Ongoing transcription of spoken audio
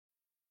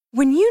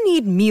When you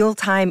need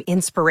mealtime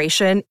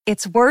inspiration,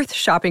 it's worth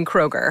shopping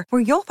Kroger,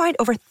 where you'll find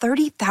over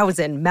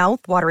 30,000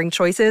 mouth-watering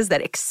choices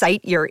that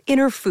excite your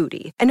inner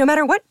foodie. And no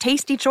matter what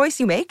tasty choice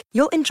you make,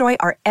 you'll enjoy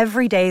our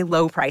everyday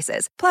low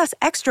prices, plus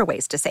extra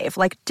ways to save,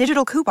 like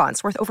digital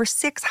coupons worth over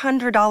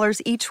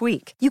 $600 each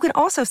week. You can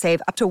also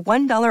save up to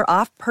 $1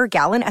 off per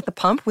gallon at the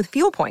pump with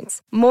fuel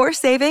points. More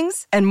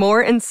savings and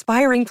more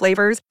inspiring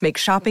flavors make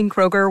shopping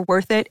Kroger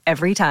worth it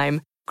every time.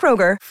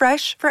 Kroger,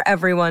 fresh for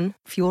everyone.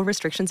 Fuel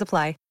restrictions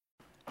apply.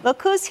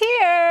 Look who's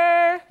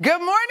here. Good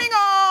morning,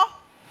 all.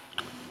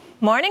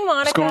 Morning,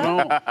 Monica. What's going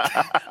on?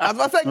 I was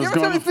about to say, give it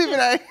to me, Stephen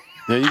A.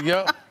 There you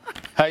go.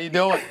 How you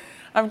doing?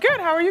 I'm good.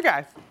 How are you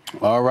guys?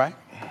 All right.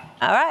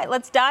 All right,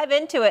 let's dive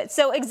into it.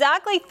 So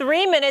exactly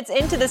 3 minutes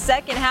into the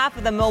second half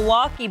of the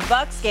Milwaukee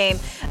Bucks game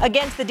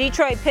against the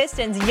Detroit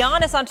Pistons,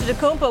 Giannis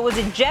Antetokounmpo was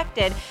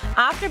ejected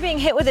after being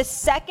hit with a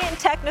second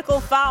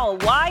technical foul.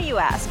 Why, you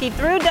ask? He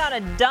threw down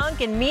a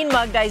dunk and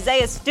mean-mugged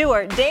Isaiah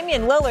Stewart.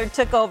 Damian Lillard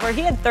took over.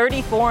 He had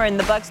 34 in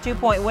the Bucks'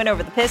 2-point win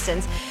over the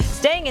Pistons.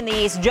 Staying in the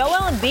East, Joel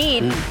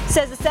Embiid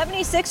says the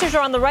 76ers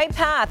are on the right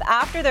path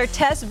after their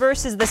test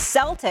versus the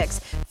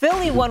Celtics.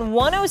 Philly won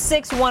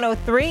 106-103.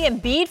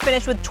 Embiid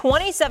finished with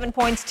 27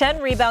 points, 10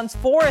 rebounds,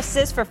 4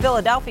 assists for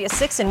Philadelphia,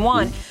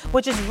 6-1,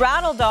 which has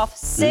rattled off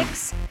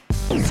 6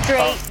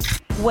 straight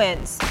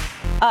wins.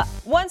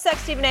 One sec,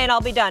 Stephen A., and I'll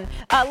be done.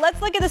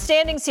 Let's look at the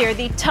standings here.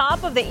 The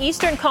top of the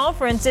Eastern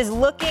Conference is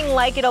looking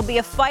like it'll be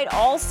a fight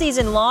all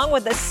season long,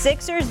 with the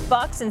Sixers,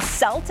 Bucks, and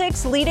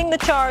Celtics leading the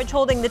charge,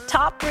 holding the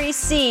top 3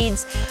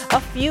 seeds a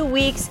few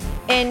weeks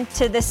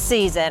into the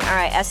season. All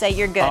right, S.A.,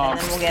 you're good, and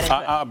then we'll get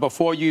into it.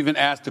 Before you even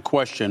ask the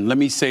question, let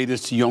me say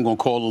this to you. I'm going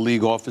to call the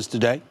league office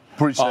today.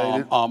 Appreciate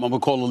it. I'm going to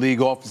call the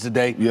league office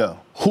today. Yeah.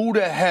 Who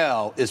the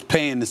hell is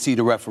paying to see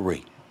the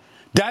referee?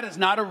 That is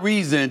not a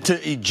reason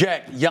to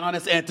eject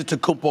Giannis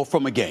Antetokounmpo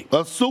from a game.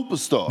 A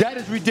superstar. That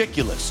is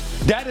ridiculous.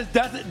 That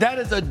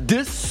is a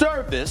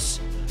disservice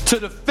to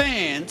the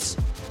fans,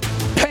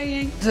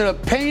 to the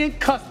paying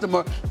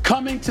customer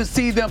coming to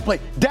see them play.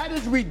 That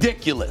is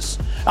ridiculous.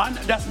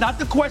 That's not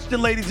the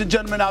question, ladies and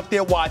gentlemen out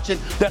there watching.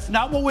 That's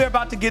not what we're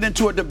about to get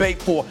into a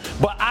debate for.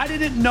 But I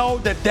didn't know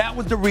that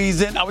was the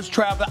reason. I was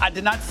traveling. I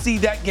did not see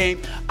that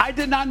game. I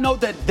did not know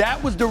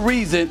that was the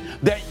reason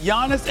that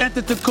Giannis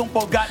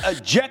Antetokounmpo got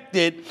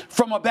ejected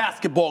from a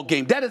basketball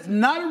game. That is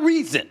not a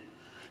reason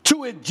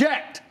to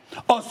eject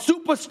a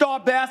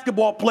superstar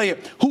basketball player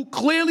who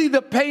clearly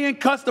the paying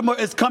customer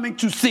is coming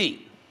to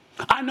see.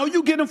 I know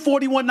you get them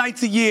 41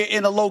 nights a year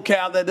in a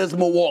locale that is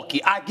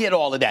Milwaukee. I get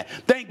all of that.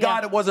 Thank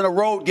God it wasn't a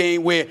road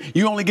game where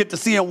you only get to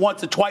see him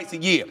once or twice a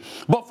year.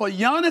 But for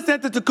Giannis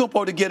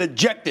Antetokounmpo to get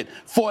ejected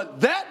for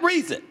that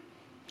reason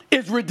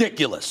is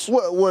ridiculous.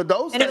 Well,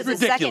 those and it was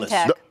ridiculous.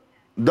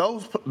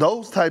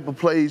 Those type of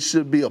plays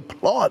should be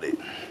applauded.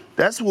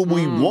 That's what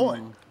we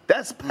want.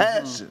 That's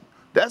passion.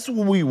 That's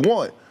what we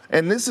want.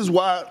 And this is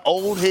why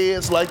old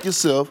heads like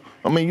yourself,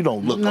 I mean, you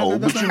don't look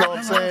old, but you know what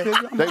I'm saying?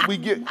 That we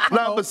get,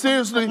 but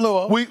seriously,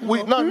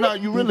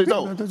 you really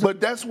don't. But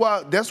that's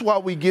why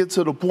we get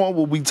to the point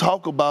where we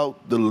talk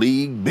about the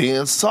league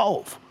being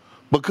soft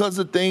because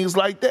of things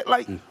like that.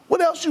 Like,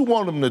 what else you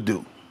want them to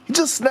do? You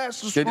just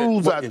snatch the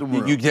screws out the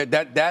room.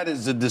 That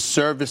is a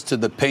disservice to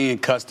the paying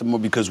customer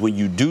because when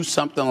you do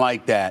something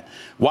like that,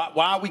 why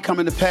are we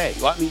coming to pay?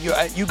 Well, I mean,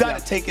 you got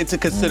to take into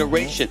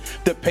consideration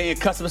the paying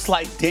customer. It's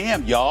like,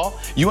 damn, y'all,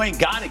 you ain't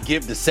got to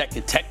give the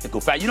second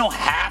technical foul. You don't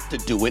have to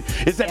do it.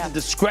 It's at the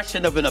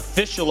discretion of an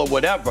official or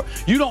whatever.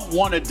 You don't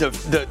want to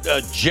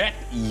eject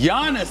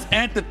Giannis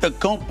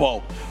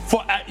Antetokounmpo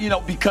for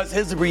because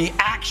his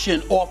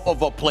reaction off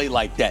of a play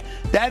like that.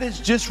 That is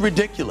just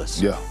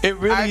ridiculous. Yeah, it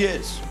really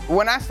is.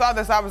 When I saw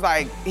this, I was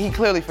like, he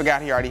clearly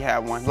forgot he already had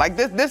one. Like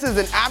this is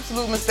an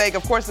absolute mistake.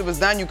 Of course, it was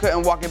done. You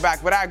couldn't walk it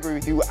back. But I agree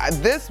with you.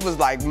 This was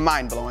like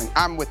mind-blowing.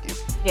 I'm with you.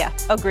 Yeah,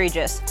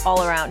 egregious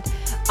all around.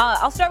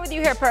 I'll start with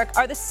you here, Perk.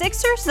 Are the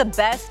Sixers the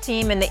best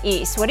team in the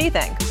East? What do you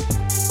think?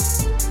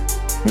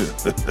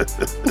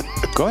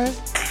 Go ahead,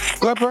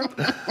 Perk.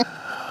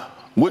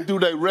 What do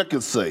they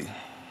records say?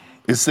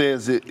 It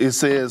says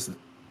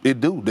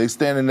it do. They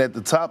standing at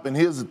the top. And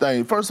here's the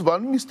thing. First of all,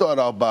 let me start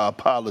off by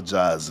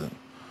apologizing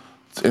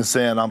and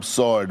saying I'm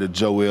sorry to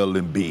Joel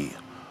Embiid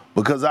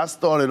because I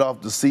started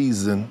off the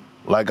season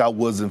like I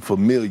wasn't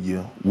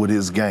familiar with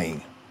his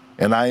game.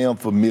 And I am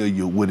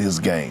familiar with his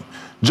game.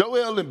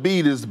 Joel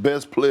Embiid is the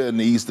best player in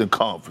the Eastern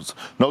Conference.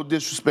 No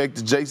disrespect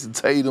to Jason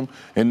Tatum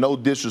and no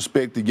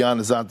disrespect to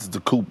Giannis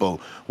Antetokounmpo.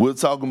 We're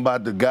talking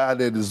about the guy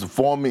that is the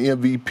former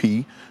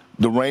MVP,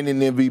 the reigning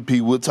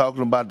MVP. We're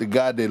talking about the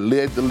guy that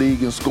led the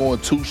league in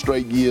scoring 2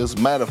 straight years.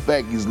 Matter of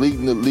fact, he's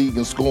leading the league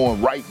in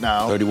scoring right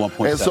now.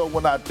 31.7. And so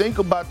when I think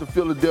about the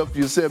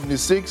Philadelphia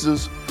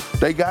 76ers,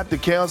 they got the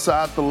cancer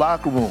out the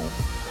locker room.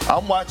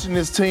 I'm watching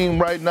this team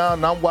right now,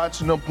 and I'm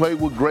watching them play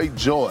with great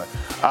joy.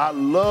 I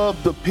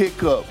love the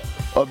pickup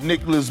of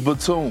Nicholas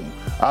Batum.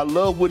 I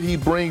love what he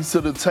brings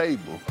to the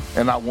table.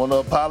 And I want to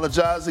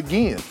apologize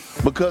again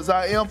because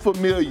I am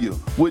familiar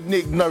with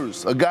Nick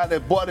Nurse, a guy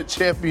that brought a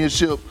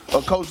championship,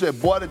 a coach that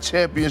brought a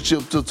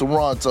championship to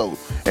Toronto.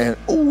 And,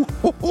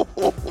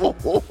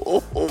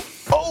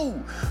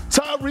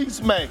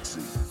 Tyrese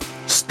Maxey,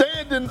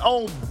 standing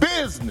on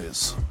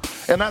business.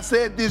 And I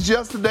said this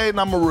yesterday, and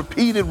I'm going to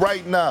repeat it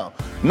right now.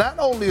 Not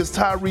only is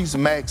Tyrese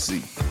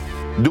Maxey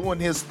doing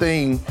his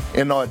thing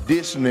and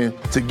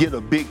auditioning to get a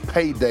big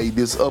payday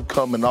this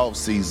upcoming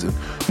offseason,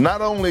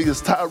 not only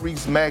is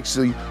Tyrese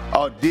Maxey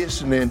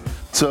auditioning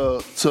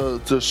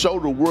to show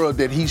the world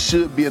that he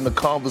should be in the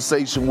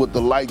conversation with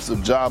the likes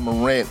of Ja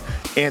Morant,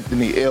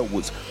 Anthony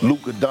Edwards,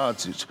 Luka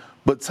Doncic,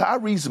 but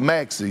Tyrese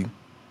Maxey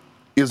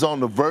is on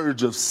the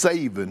verge of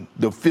saving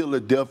the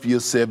Philadelphia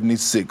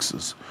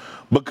 76ers.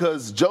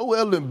 Because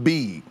Joel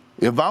Embiid,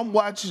 if I'm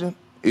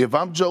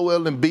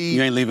Joel Embiid,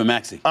 you ain't leaving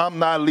Maxey. I'm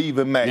not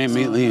leaving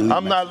Maxey.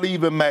 I'm not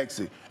leaving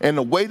Maxey. And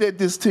the way that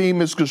this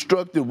team is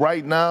constructed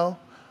right now,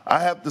 I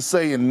have to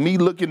say, and me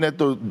looking at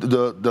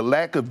the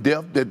lack of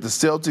depth that the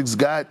Celtics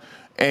got,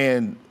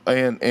 and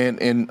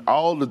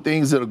all the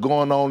things that are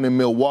going on in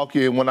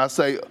Milwaukee, and when I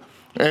say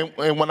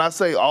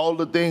all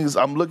the things,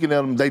 I'm looking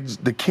at them,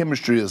 the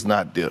chemistry is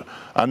not there.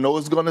 I know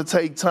it's going to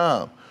take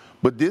time.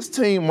 But this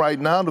team right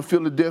now, the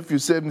Philadelphia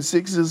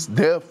 76ers,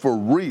 they're for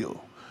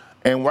real.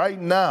 And right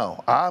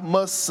now, I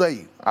must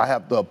say, I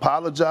have to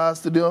apologize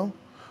to them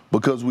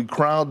because we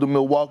crowned the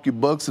Milwaukee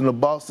Bucks and the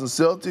Boston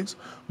Celtics.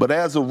 But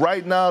as of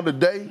right now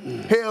today,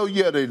 hell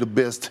yeah, they're the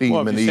best team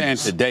in the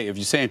East. If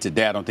you're saying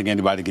today, I don't think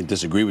anybody can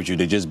disagree with you.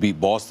 They just beat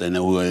Boston,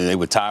 who they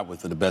were tied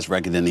with for the best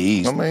record in the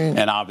East.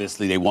 And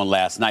obviously they won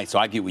last night, so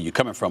I get where you're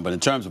coming from. But in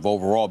terms of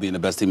overall being the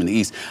best team in the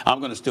East, I'm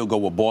going to still go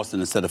with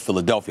Boston instead of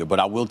Philadelphia. But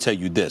I will tell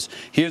you this.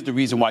 Here's the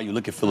reason why you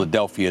look at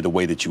Philadelphia the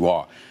way that you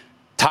are.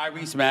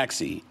 Tyrese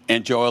Maxey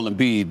and Joel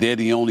Embiid, they're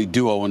the only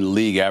duo in the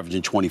league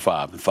averaging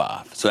 25 and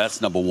 5. So that's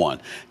number one.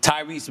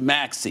 Tyrese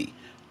Maxey,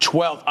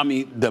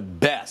 the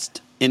best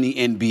in the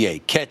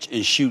NBA. Catch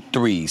and shoot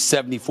threes,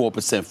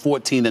 74%,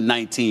 14 to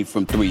 19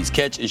 from threes.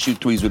 Catch and shoot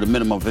threes with a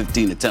minimum of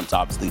 15 attempts,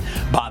 obviously,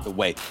 by the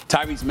way.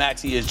 Tyrese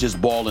Maxey is just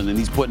balling, and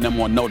he's putting them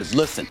on notice.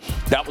 Listen,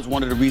 that was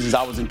one of the reasons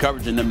I was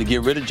encouraging them to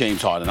get rid of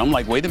James Harden. I'm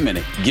like, wait a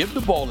minute. Give the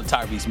ball to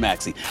Tyrese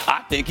Maxey.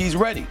 I think he's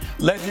ready.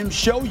 Let him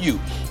show you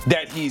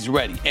that he's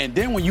ready. And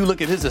then when you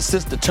look at his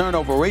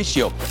assist-to-turnover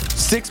ratio,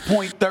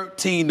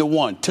 6.13 to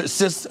 1.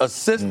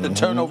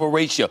 Assist-to-turnover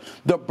ratio.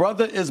 The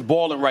brother is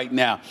balling right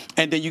now.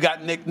 And then you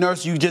got Nick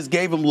Nurse. You just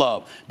gave them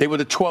love. They were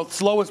the 12th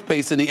slowest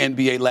pace in the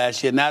NBA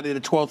last year. Now they're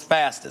the 12th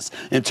fastest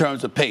in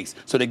terms of pace.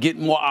 So they're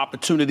getting more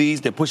opportunities.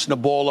 They're pushing the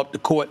ball up the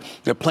court.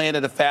 They're playing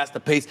at a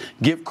faster pace.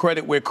 Give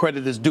credit where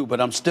credit is due.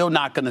 But I'm still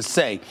not going to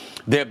say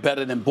they're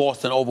better than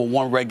Boston over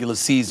one regular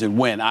season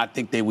win. I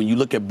think when you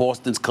look at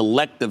Boston's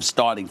collective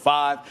starting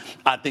five,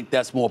 I think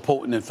that's more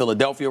potent than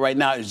Philadelphia right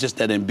now. It's just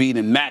that Embiid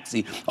and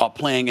Maxey are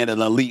playing at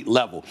an elite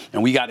level.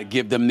 And we got to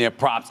give them their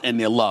props and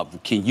their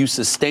love. Can you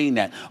sustain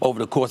that over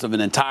the course of an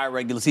entire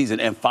regular season?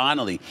 And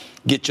finally,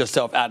 get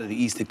yourself out of the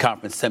Eastern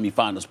Conference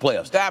semifinals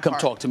playoffs. Come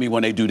talk to me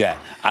when they do that.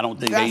 I don't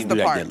think they do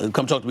that yet.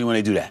 Come talk to me when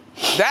they do that.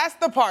 That's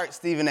the part,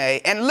 Stephen A.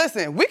 And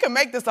listen, we can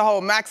make this a whole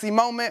Maxey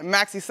moment,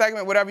 Maxey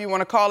segment, whatever you want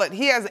to call it.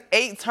 He has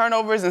 8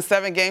 turnovers in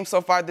 7 games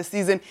so far this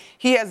season.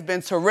 He has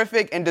been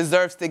terrific and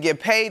deserves to get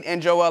paid,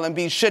 and Joel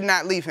Embiid should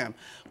not leave him.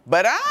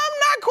 But I'm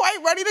not quite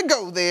ready to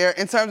go there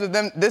in terms of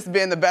this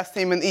being the best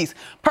team in the East.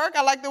 Perk,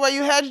 I like the way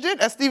you hedged it,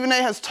 as Stephen A.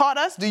 has taught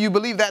us. Do you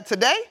believe that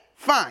today?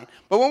 Fine.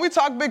 But when we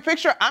talk big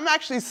picture, I'm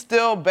actually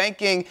still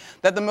banking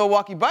that the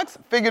Milwaukee Bucks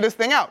figure this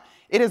thing out.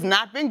 It has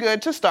not been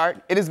good to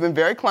start. It has been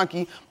very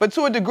clunky. But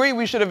to a degree,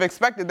 we should have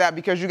expected that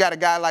because you got a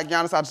guy like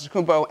Giannis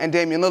Antetokounmpo and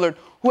Damian Lillard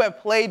who have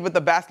played with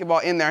the basketball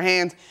in their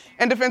hands.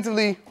 And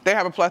defensively, they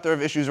have a plethora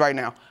of issues right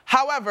now.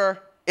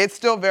 However, it's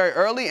still very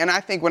early. And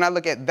I think when I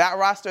look at that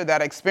roster,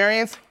 that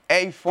experience,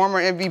 a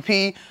former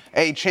MVP,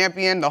 a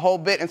champion, the whole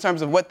bit in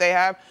terms of what they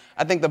have,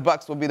 I think the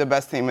Bucks will be the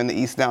best team in the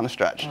East down the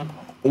stretch.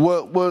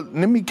 Well,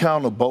 let me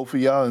counter both of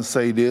y'all and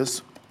say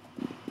this.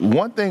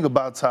 One thing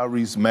about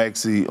Tyrese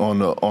Maxey on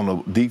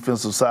the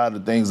defensive side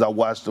of things, I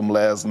watched him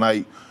last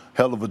night.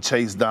 Hell of a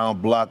chase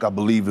down block, I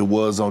believe it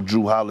was, on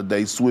Drew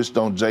Holiday. Switched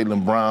on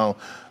Jaylen Brown.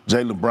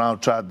 Jaylen Brown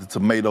tried the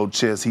tomato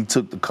chest. He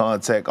took the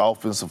contact,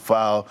 offensive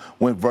foul,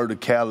 went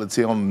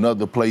verticality on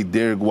another play.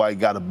 Derrick White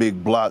got a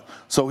big block.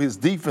 So his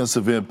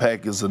defensive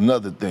impact is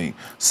another thing.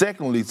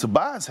 Secondly,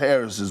 Tobias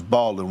Harris is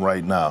balling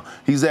right now.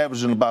 He's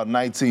averaging about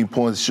 19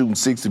 points, shooting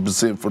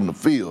 60% from the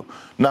field.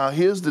 Now,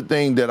 here's the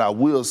thing that I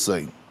will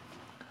say.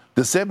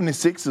 The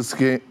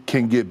 76ers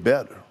can get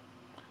better.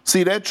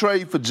 See, that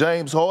trade for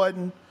James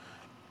Harden,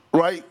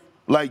 right?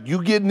 Like,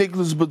 you get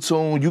Nicholas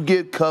Batum, you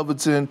get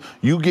Covington,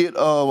 you get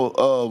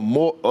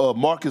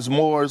Marcus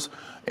Morris,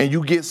 and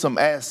you get some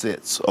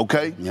assets,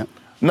 okay? Yep.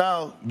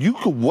 Now, you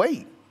could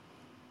wait.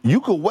 You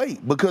could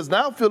wait because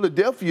now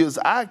Philadelphia is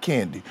eye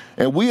candy.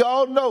 And we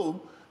all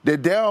know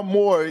that Daryl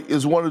Morey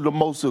is one of the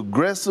most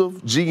aggressive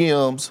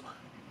GMs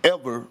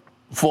ever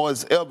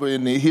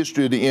in the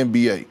history of the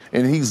NBA.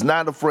 And he's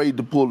not afraid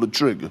to pull the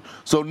trigger.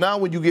 So now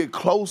when you get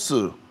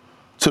closer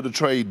to the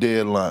trade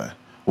deadline,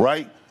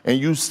 right? and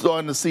you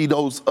starting to see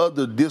those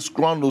other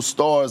disgruntled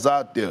stars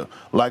out there,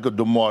 like a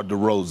DeMar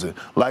DeRozan,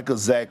 like a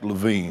Zach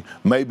LaVine,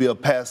 maybe a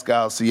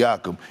Pascal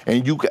Siakam,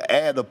 and you can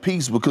add a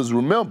piece because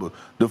remember,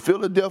 the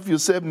Philadelphia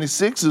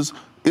 76ers,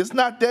 it's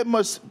not that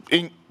much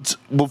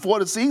before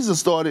the season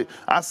started.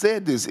 I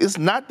said this, it's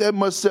not that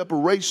much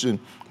separation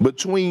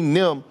between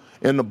them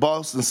and the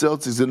Boston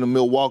Celtics and the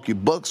Milwaukee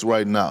Bucks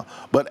right now.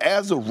 But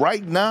as of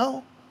right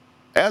now,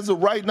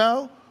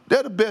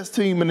 they're the best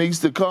team in the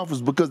Eastern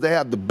Conference because they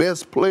have the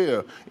best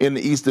player in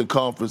the Eastern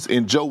Conference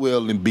in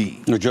Joel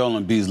Embiid. Joel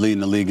Embiid's leading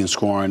the league in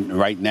scoring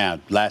right now.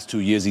 Last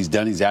 2 years he's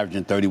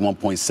averaging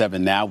 31.7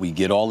 now. We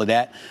get all of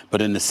that.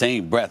 But in the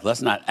same breath,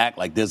 let's not act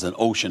like there's an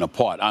ocean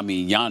apart. I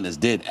mean, Giannis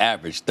did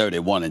average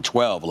 31 and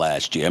 12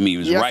 last year. I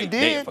mean, he was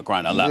there for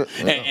crying out loud.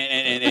 Yeah.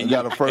 And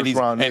got a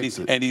first-round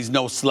exit. And he's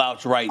no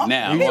slouch right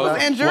now. He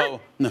was injured.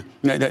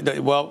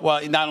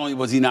 Well, not only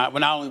was he not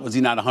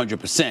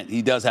 100%,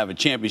 he does have a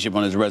championship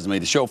on his resume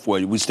to show for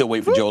it. We still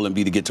wait for Joel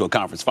Embiid to get to a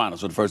conference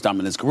finals for the first time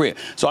in his career.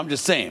 So I'm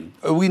just saying,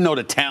 we know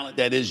the talent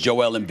that is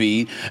Joel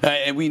Embiid,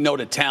 and we know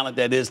the talent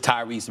that is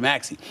Tyrese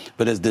Maxey.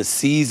 But as the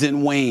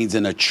season wanes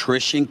and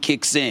attrition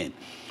kicks in,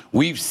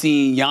 we've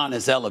seen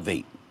Giannis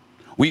elevate.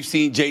 We've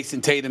seen Jason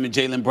Tatum and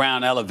Jaylen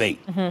Brown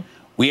elevate. Mm-hmm.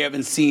 We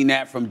haven't seen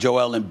that from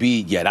Joel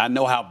Embiid yet. I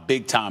know how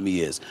big time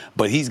he is,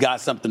 but he's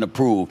got something to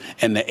prove.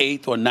 And the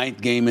 8th or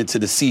 9th game into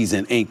the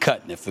season ain't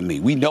cutting it for me.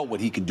 We know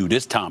what he can do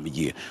this time of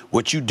year.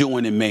 What you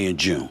doing in May and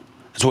June?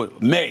 That's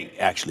what May,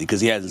 actually, because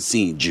he hasn't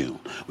seen June.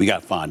 We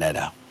got to find that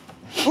out.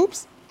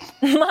 Oops.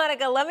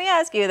 Monica, let me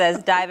ask you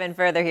this, dive in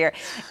further here.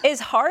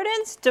 Is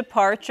Harden's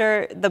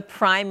departure the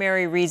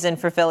primary reason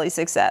for Philly's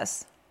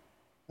success?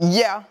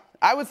 Yeah.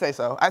 I would say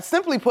so. I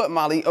simply put,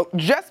 Molly,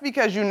 just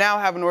because you now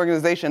have an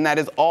organization that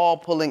is all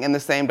pulling in the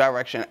same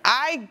direction.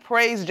 I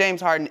praised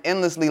James Harden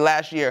endlessly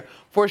last year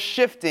for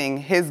shifting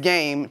his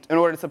game in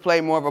order to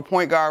play more of a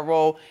point guard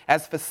role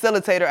as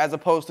facilitator as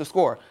opposed to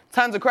scorer.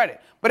 Tons of credit.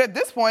 But at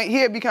this point, he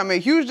had become a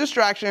huge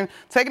distraction,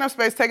 taking up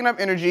space, taking up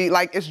energy,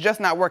 like it's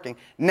just not working.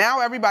 Now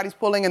everybody's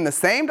pulling in the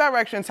same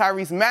direction.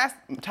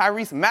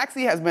 Tyrese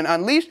Maxey has been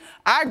unleashed.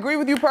 I agree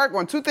with you, Perk,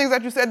 on two things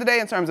that you said today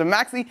in terms of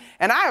Maxey,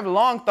 and I have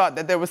long thought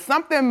that there was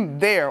something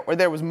there, or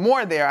there was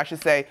more there, I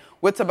should say,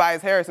 with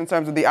Tobias Harris in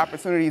terms of the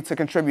opportunity to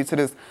contribute to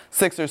this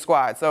Sixers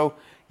squad. So,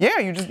 yeah,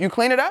 you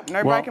clean it up and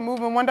everybody can move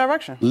in one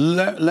direction.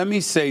 Let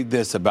me say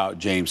this about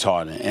James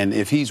Harden, and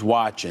if he's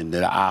watching,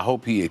 that I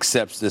hope he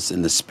accepts this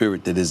in the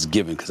spirit that is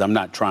given, because I'm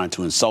not trying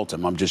to insult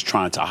him. I'm just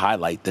trying to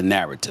highlight the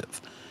narrative.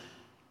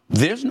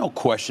 There's no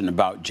question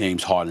about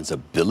James Harden's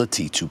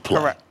ability to play.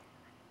 Correct.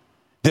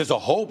 There's a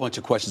whole bunch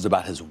of questions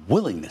about his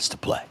willingness to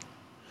play.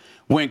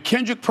 When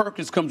Kendrick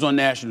Perkins comes on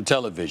national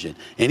television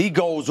and he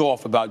goes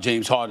off about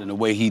James Harden the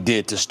way he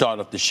did to start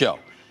off the show,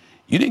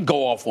 you didn't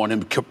go off on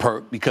him,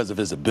 Perk, because of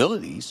his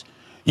abilities.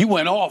 You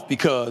went off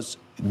because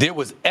there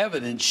was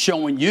evidence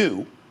showing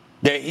you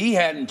that he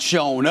hadn't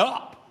shown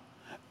up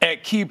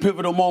at key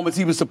pivotal moments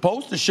he was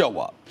supposed to show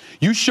up.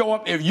 You show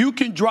up, if you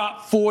can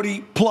drop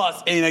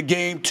 40-plus in a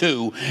game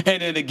 2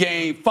 and in a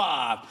game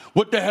 5,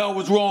 what the hell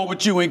was wrong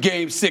with you in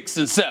game 6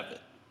 and 7?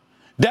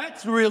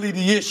 That's really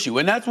the issue,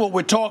 and that's what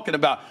we're talking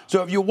about.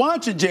 So if you're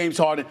watching James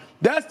Harden,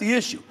 that's the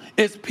issue.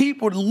 It's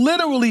people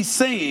literally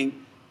saying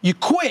you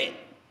quit.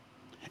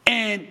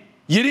 And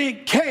you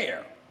didn't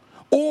care,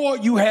 or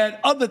you had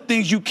other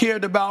things you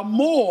cared about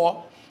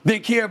more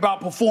than care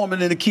about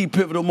performing in a key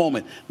pivotal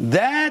moment.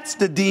 That's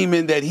the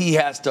demon that he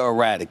has to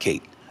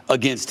eradicate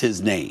against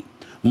his name,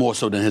 more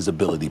so than his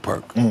ability,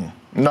 Perk.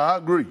 No, I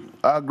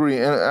agree.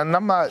 And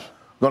I'm not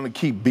going to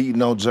keep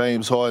beating on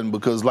James Harden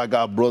because, like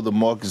our brother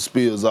Marcus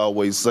Spears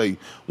always say,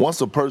 once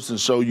a person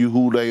show you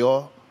who they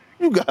are,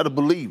 you got to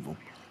believe them.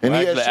 And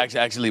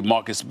actually,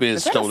 Marcus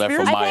Spears stole that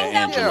from Maya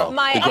Angelou.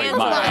 Maya the great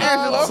Maya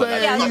Angelou.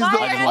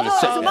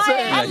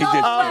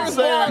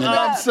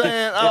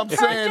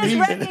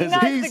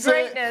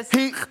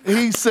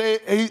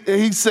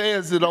 He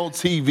says it on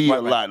TV a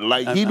lot.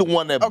 Like he the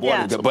one that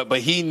bought it. But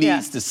he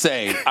needs to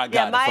say, I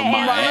got it from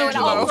Maya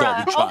Angelou.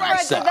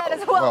 Oprah did that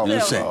as well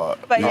too.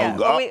 But we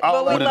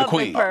love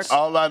Big Perk.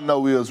 All I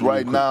know is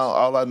right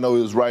now,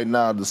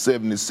 the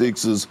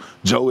 76ers,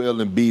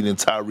 Joel Embiid and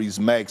Tyrese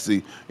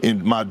Maxey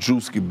and my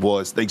Drewski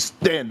boys, they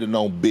standing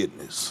on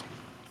business.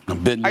 How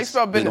you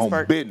spell business,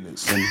 Perk?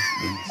 Business.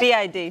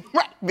 B-I-D.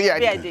 Right.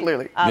 B-I-D,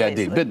 clearly.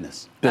 B-I-D,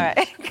 business. All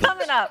right,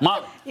 coming up.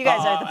 You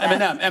guys are the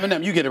best.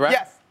 Eminem, you get it right?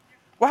 Yes.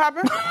 What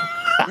happened?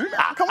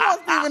 Come on,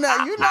 Stephen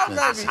A. You know, baby.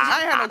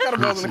 I ain't had no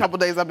kettlebells in a couple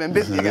days. I've been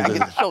busy. I gotta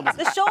get the shoulders.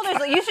 The shoulders,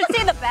 you should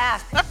see the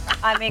back.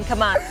 I mean,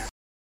 come on.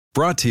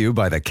 Brought to you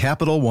by the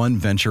Capital One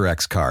Venture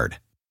X card.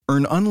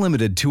 Earn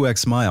unlimited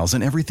 2x miles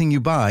on everything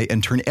you buy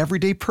and turn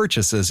everyday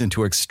purchases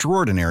into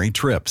extraordinary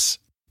trips.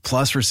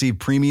 Plus, receive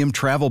premium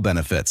travel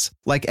benefits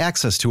like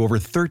access to over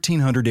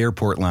 1,300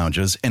 airport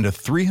lounges and a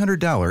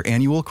 $300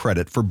 annual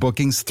credit for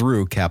bookings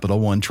through Capital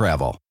One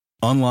Travel.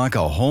 Unlock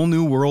a whole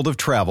new world of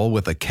travel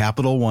with a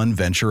Capital One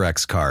Venture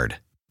X card.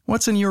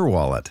 What's in your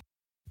wallet?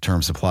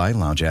 Terms apply.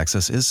 Lounge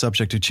access is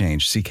subject to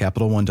change. See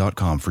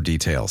CapitalOne.com for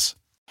details.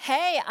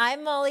 Hey,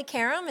 I'm Molly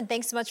Karam, and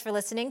thanks so much for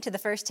listening to the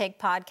First Take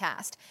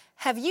podcast.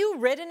 Have you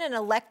ridden an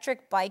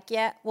electric bike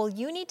yet? Well,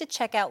 you need to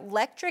check out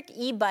Lectric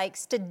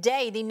E-Bikes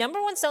today, the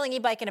 #1 selling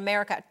e-bike in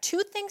America.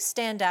 2 things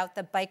stand out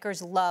that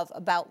bikers love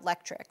about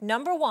Lectric.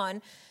 Number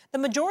 1, the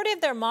majority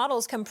of their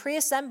models come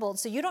pre-assembled,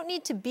 so you don't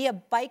need to be a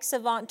bike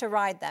savant to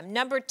ride them.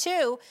 Number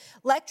 2,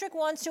 Lectric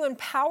wants to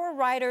empower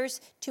riders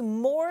to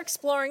more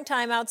exploring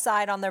time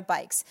outside on their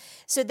bikes.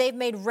 So they've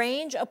made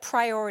range a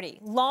priority.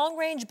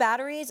 Long-range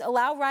batteries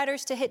allow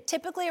riders to hit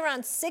typically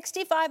around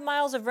 65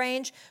 miles of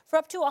range for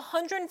up to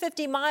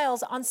 150 miles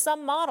on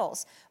some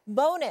models.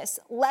 Bonus,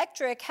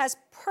 Lectric has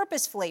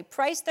purposefully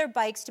priced their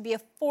bikes to be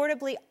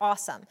affordably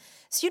awesome.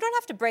 So you don't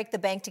have to break the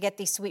bank to get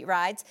these sweet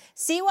rides.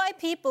 See why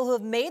people who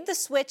have made the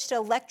switch to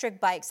electric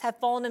bikes have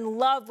fallen in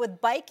love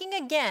with biking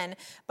again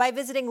by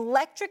visiting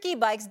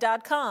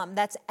lectricebikes.com.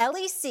 That's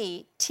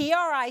LECTRIC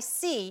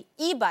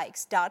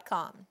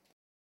ebikes.com.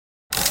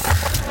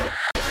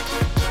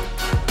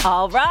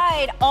 All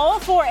right, all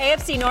 4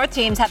 AFC North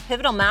teams have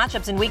pivotal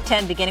matchups in Week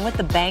 10, beginning with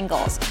the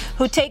Bengals,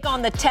 who take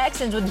on the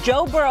Texans, with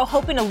Joe Burrow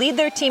hoping to lead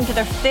their team to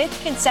their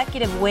 5th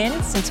consecutive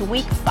win since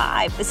Week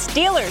 5. The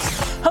Steelers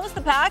host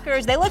the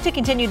Packers. They look to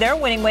continue their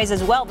winning ways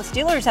as well. The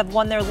Steelers have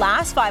won their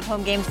last 5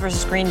 home games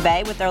versus Green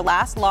Bay, with their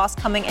last loss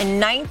coming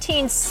in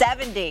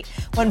 1970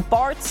 when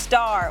Bart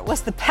Starr was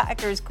the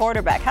Packers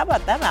quarterback. How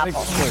about them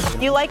apples?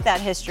 You like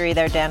that history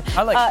there, Dan.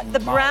 I like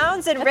the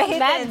Browns and Ravens.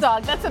 Mad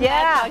dog. That's a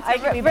mad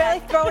dog. Really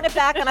throwing it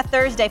back on a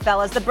Thursday,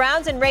 fellas. The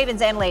Browns and Ravens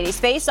and ladies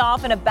face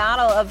off in a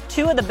battle of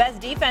 2 of the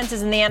best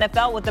defenses in the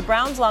NFL, with the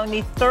Browns allowing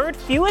the 3rd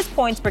fewest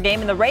points per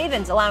game and the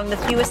Ravens allowing the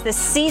fewest this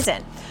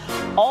season.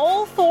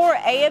 All 4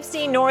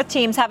 AFC North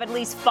teams have at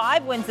least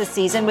 5 wins this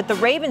season, with the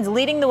Ravens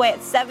leading the way at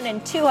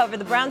 7-2. However,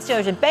 the Browns,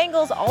 Steelers, and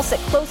Bengals all sit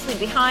closely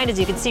behind, as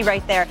you can see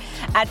right there,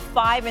 at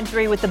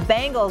 5-3, with the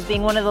Bengals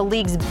being one of the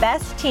league's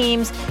best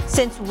teams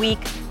since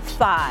Week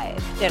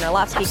 5. Dan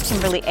Orlovsky,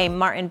 Kimberly A.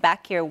 Martin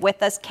back here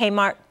with us.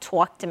 Kmart,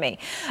 talk to me.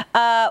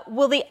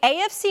 Will the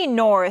AFC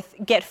North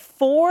get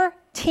 4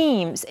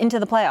 teams into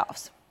the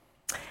playoffs?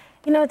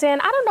 You know, Dan,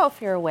 I don't know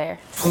if you're aware.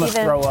 I'm going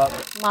to throw up.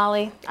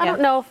 Molly, I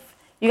don't know if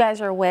you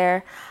guys are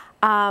aware.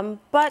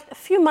 But a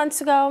few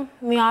months ago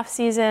in the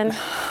offseason,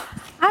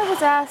 I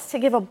was asked to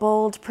give a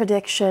bold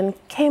prediction.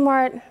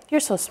 Kmart, you're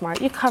so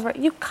smart. You cover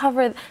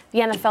the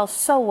NFL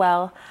so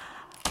well.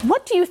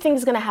 What do you think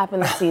is going to happen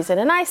this season?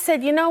 And I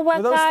said, you know what,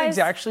 Were those guys? things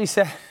you actually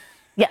said?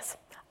 Yes.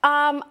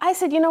 I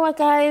said, you know what,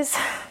 guys?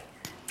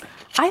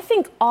 I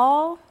think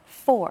all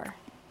 4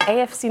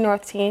 AFC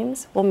North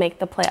teams will make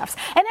the playoffs.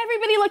 And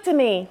everybody looked at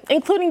me,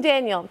 including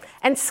Daniel,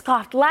 and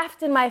scoffed,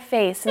 laughed in my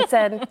face, and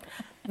said,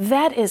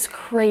 that is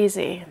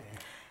crazy.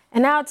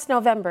 And now it's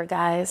November,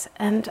 guys,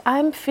 and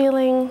I'm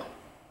feeling,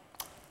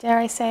 dare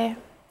I say,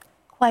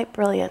 quite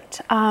brilliant.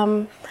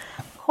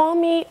 Call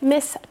me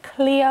Miss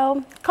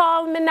Cleo.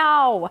 Call me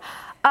now.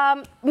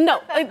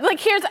 No,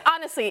 here's,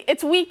 honestly,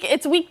 it's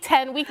week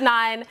 10, week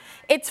 9.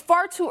 It's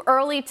far too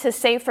early to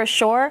say for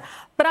sure,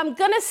 but I'm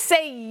going to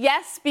say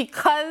yes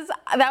because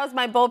that was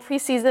my bold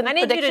preseason I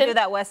need prediction. you to do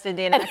that West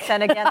Indian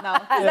accent again, though.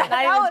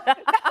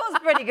 that was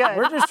pretty good.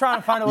 We're just trying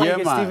to find a way to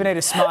get Stephen A.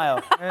 to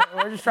smile.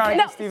 We're just trying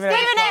to get Stephen A. to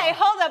smile. Stephen A.,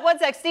 hold up one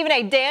sec. Stephen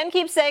A., Dan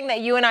keeps saying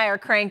that you and I are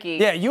cranky.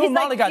 Yeah, you and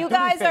Molly got you doodle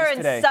guys face are in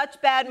today. such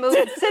bad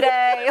moods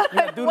today.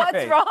 What's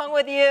face. wrong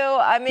with you?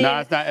 I mean, No,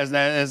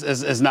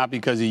 it's not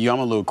because of you. I'm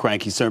a little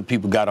cranky. Certain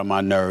people got on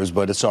my nerves,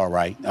 but it's all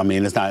right. I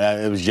mean, it's not.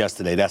 It was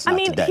yesterday. That's not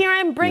today. Here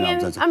I'm bringing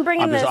the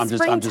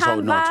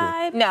springtime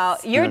vibe. No,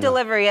 your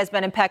delivery has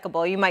been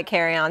impeccable. You might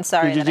carry on.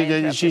 Sorry.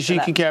 She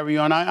can carry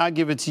on. I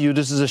give it to you.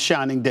 This is a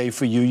shining day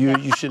for you.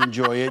 You should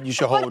enjoy it. You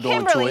should hold on to it.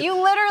 Kimberly, you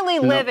literally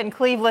live in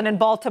Cleveland and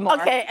Baltimore.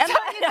 Okay, and so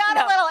you got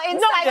a little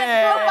inside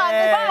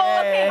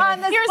scoop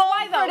on this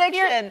bold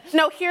prediction.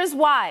 Here's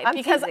why.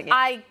 Because teasing you.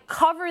 I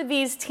cover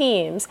these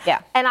teams, Yeah.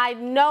 and I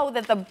know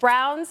that the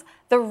Browns,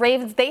 the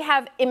Ravens, they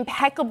have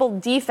impeccable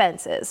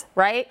defenses,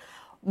 right?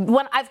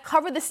 When I've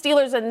covered the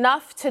Steelers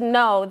enough to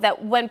know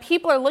that when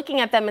people are looking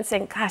at them and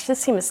saying, gosh,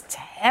 this team is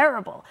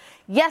terrible.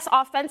 Yes,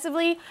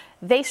 offensively,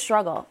 they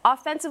struggle.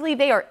 Offensively,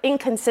 they are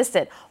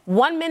inconsistent.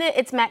 1 minute,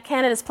 it's Matt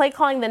Canada's play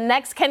calling. The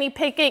next, Kenny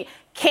Pickett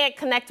can't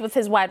connect with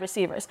his wide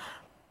receivers.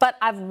 But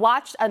I've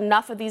watched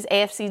enough of these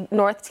AFC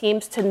North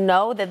teams to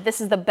know that this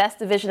is the best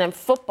division in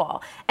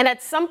football. And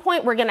at some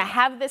point, we're going to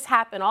have this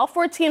happen. All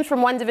 4 teams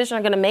from one division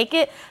are going to make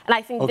it. And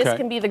I think this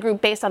can be the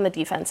group based on the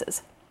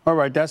defenses. All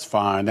right, that's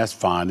fine. That's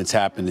fine. It's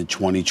happened in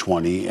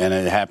 2020, and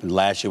it happened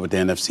last year with the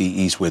NFC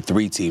East where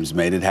 3 teams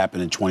made it. It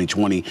happened in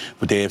 2020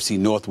 with the AFC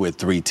North where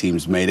 3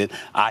 teams made it.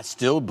 I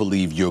still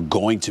believe you're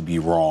going to be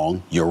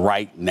wrong. You're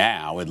right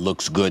now. It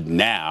looks good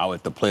now.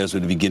 If the players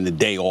were to begin the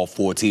day, all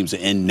 4 teams are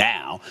in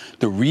now.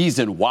 The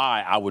reason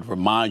why I would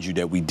remind you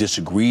that we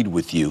disagreed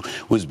with you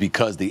was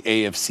because the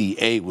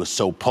AFC-A was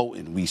so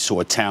potent. We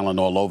saw talent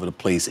all over the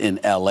place in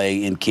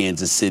L.A., in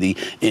Kansas City,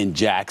 in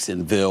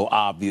Jacksonville,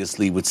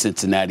 obviously with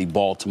Cincinnati,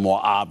 Baltimore.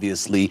 Baltimore,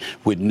 obviously,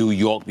 with New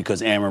York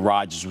because Aaron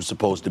Rodgers was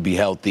supposed to be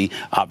healthy,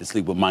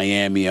 obviously with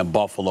Miami and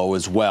Buffalo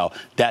as well.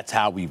 That's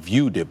how we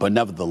viewed it. But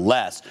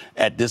nevertheless,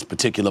 at this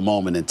particular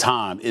moment in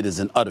time, it is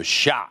an utter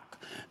shock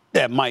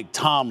that Mike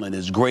Tomlin,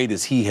 as great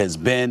as he has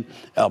been,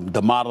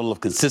 the model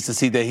of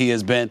consistency that he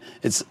has been,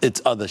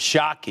 it's other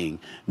shocking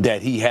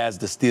that he has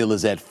the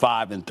Steelers at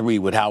 5-3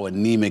 with how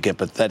anemic and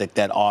pathetic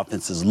that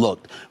offense has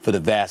looked for the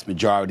vast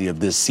majority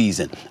of this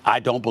season. I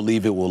don't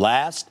believe it will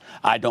last.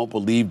 I don't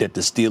believe that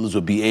the Steelers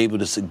will be able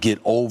to get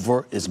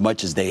over as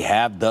much as they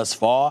have thus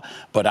far,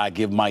 but I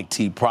give Mike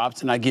T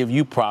props, and I give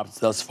you props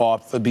thus far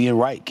for being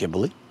right,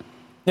 Kimberly.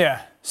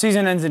 Yeah,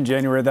 season ends in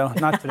January, though,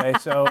 not today.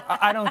 So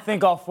I don't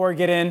think all four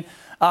get in.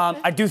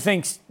 I do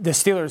think the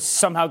Steelers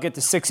somehow get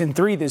to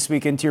 6-3 this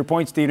weekend, to your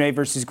point, Stephen A.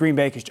 versus Green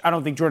Bay, because I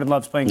don't think Jordan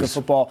Love's playing good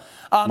football.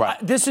 Right.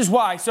 This is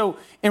why. So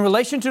in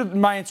relation to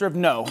my answer of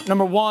no,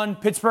 number one,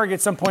 Pittsburgh at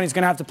some point is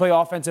going to have to play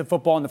offensive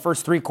football in the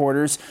first three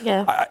quarters.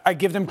 Yeah. I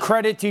give them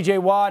credit. T.J.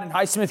 Watt and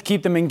Highsmith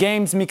keep them in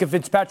games. Mika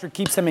Fitzpatrick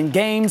keeps them in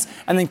games.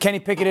 And then Kenny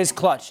Pickett is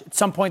clutch. At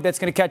some point, that's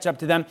going to catch up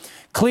to them.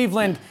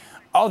 Cleveland,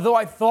 although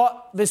I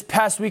thought this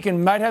past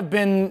weekend might have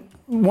been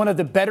one of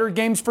the better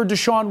games for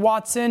Deshaun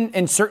Watson,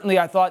 and certainly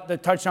I thought the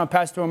touchdown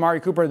pass to Amari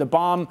Cooper, the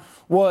bomb,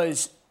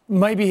 was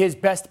maybe his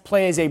best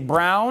play as a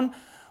Brown.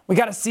 We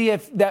got to see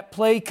if that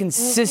play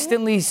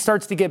consistently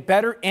starts to get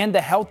better and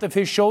the health of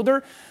his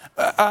shoulder.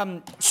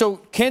 So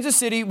Kansas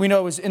City, we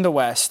know, is in the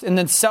West, and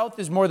then South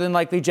is more than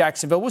likely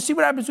Jacksonville. We'll see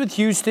what happens with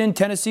Houston,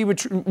 Tennessee,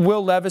 with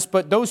Will Levis,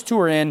 but those two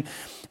are in.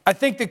 I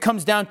think that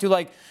comes down to,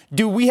 like,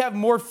 do we have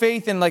more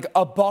faith in, like,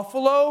 a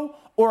Buffalo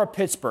or a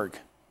Pittsburgh?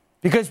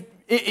 Because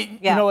you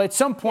know, at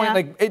some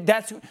point,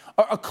 that's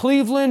a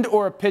Cleveland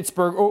or a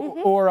Pittsburgh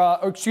or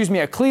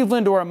a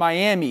Cleveland or a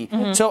Miami.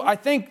 Mm-hmm. So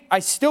I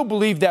still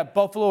believe that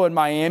Buffalo and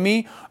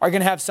Miami are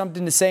going to have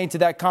something to say into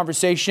that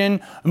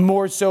conversation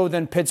more so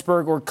than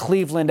Pittsburgh or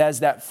Cleveland as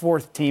that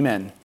fourth team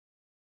in.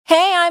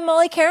 Hey, I'm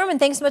Molly Karam, and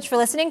thanks so much for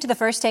listening to the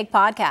First Take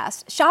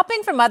podcast.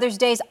 Shopping for Mother's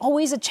Day is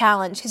always a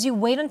challenge because you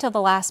wait until the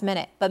last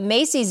minute. But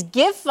Macy's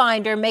Gift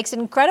Finder makes it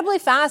incredibly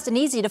fast and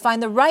easy to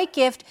find the right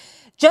gift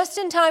just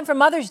in time for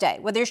Mother's Day,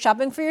 whether you're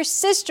shopping for your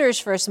sister's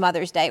first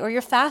Mother's Day or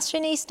your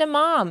fashionista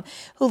mom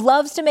who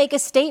loves to make a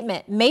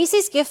statement.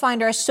 Macy's Gift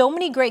Finder has so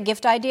many great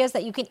gift ideas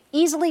that you can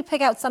easily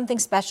pick out something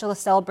special to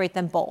celebrate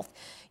them both.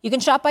 You can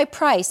shop by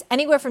price,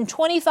 anywhere from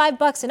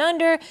 $25 and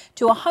under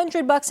to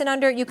 $100 and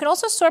under. You can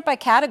also sort by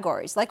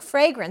categories like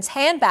fragrance,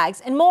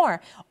 handbags, and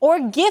more. Or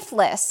gift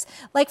lists,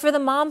 like for the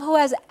mom who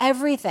has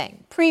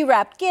everything.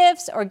 Pre-wrapped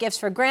gifts or gifts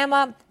for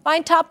grandma.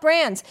 Find top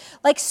brands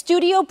like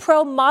Studio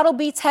Pro Model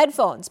Beats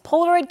headphones,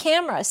 Polaroid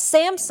cameras,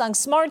 Samsung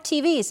smart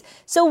TVs.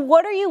 So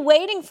what are you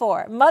waiting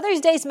for? Mother's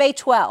Day is May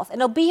 12th,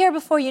 and it'll be here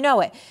before you know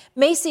it.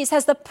 Macy's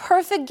has the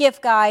perfect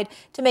gift guide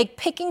to make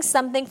picking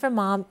something for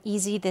mom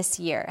easy this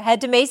year. Head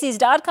to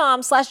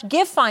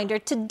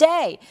Macys.com/giftfinder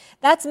today.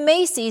 That's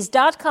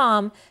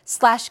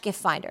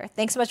Macys.com/giftfinder.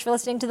 Thanks so much for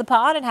listening to the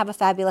pod, and have a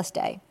fabulous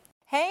day.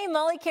 Hey,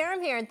 Molly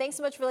Karam here, and thanks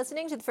so much for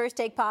listening to the First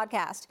Take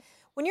podcast.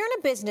 When you're on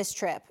a business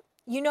trip,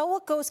 you know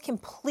what goes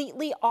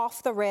completely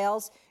off the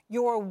rails?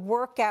 Your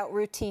workout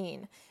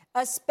routine,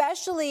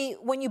 especially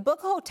when you book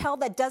a hotel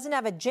that doesn't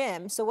have a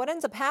gym. So what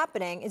ends up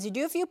happening is you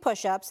do a few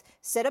push-ups,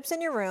 sit-ups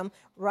in your room,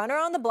 run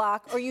around the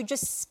block, or you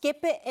just skip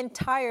it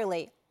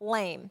entirely.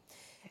 Lame.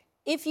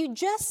 If you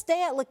just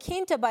stay at La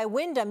Quinta by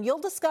Wyndham, you'll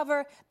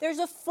discover there's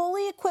a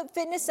fully equipped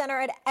fitness center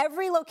at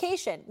every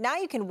location. Now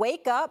you can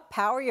wake up,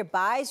 power your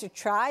bis, your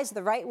tris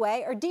the right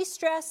way, or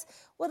de-stress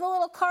with a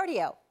little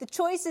cardio. The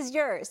choice is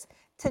yours.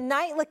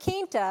 Tonight, La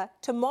Quinta.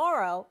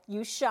 Tomorrow,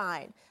 you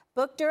shine.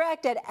 Book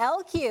direct at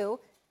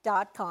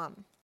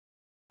lq.com.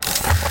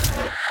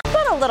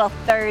 What a little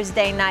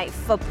Thursday night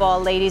football,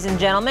 ladies and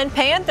gentlemen.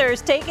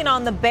 Panthers taking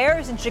on the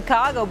Bears in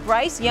Chicago.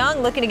 Bryce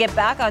Young, looking to get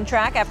back on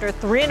track after a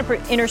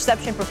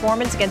 3-interception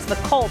performance against the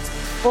Colts,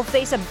 will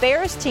face a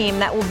Bears team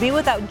that will be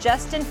without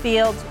Justin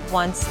Fields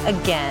once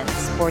again.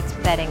 Sports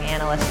betting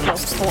analyst Joe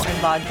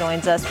Fortenbaugh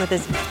joins us with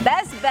his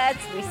best bets.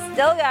 We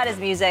still got his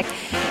music.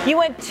 You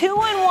went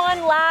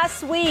 2-1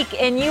 last week,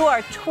 and you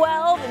are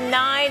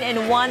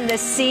 12-9-1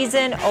 this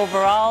season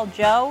overall.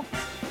 Joe,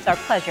 it's our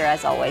pleasure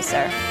as always,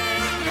 sir.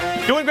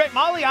 Doing great,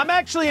 Molly. I'm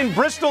actually in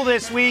Bristol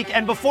this week,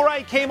 and before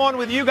I came on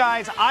with you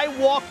guys, I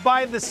walked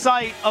by the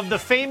site of the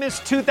famous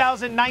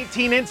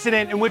 2019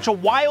 incident in which a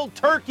wild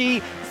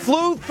turkey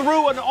flew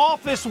through an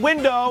office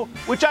window,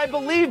 which I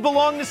believe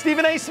belonged to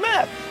Stephen A.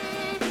 Smith.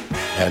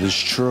 That is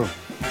true.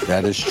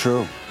 That is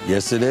true.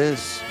 Yes, it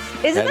is.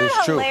 Isn't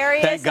that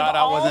hilarious? Thank God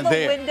I wasn't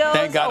there. Windows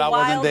Thank God I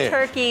wasn't there. A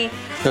wild turkey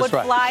would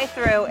fly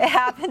through. It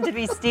happened to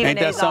be Stephen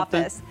A.'s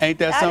office. Ain't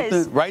that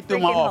something? Right through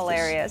my office.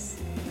 Hilarious.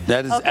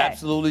 That is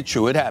absolutely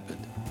true. It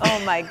happened. Oh,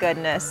 my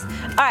goodness.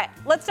 All right,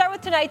 let's start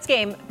with tonight's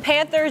game.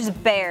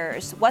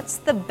 Panthers-Bears. What's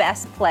the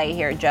best play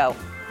here, Joe?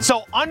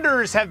 So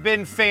unders have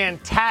been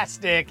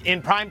fantastic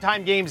in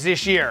primetime games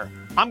this year.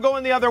 I'm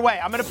going the other way.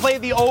 I'm going to play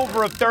the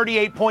over of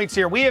 38 points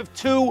here. We have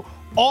two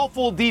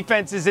awful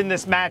defenses in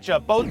this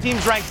matchup. Both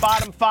teams ranked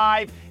bottom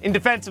 5 in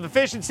defensive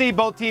efficiency.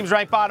 Both teams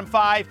ranked bottom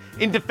 5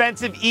 in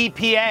defensive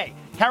EPA.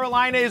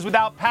 Carolina is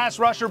without pass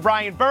rusher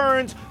Brian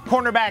Burns,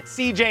 cornerback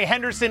C.J.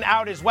 Henderson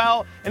out as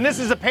well. And this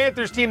is a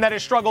Panthers team that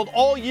has struggled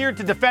all year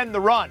to defend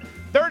the run.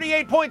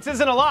 38 points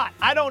isn't a lot.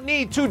 I don't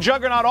need 2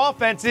 juggernaut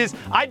offenses.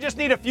 I just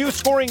need a few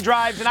scoring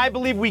drives, and I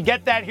believe we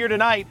get that here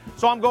tonight.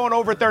 So I'm going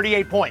over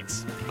 38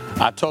 points.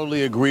 I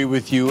totally agree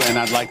with you, and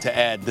I'd like to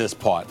add this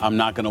part. I'm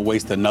not going to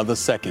waste another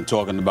second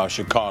talking about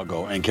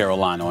Chicago and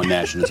Carolina on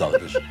national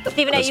television.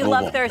 Stephen A., you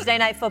love Thursday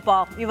night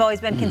football. You've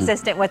always been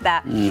consistent with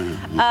that.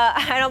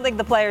 I don't think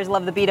the players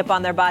love the beat up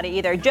on their body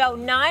either. Joe,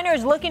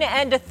 Niners looking to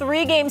end a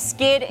 3-game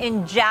skid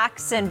in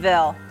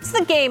Jacksonville. What's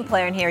the game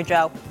plan here,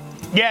 Joe?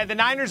 Yeah, the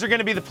Niners are going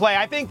to be the play.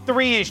 I think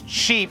 3 is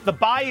cheap. The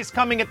bye is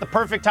coming at the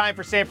perfect time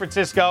for San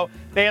Francisco.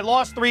 They had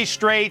lost 3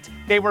 straight.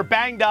 They were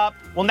banged up.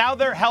 Well, now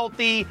they're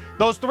healthy.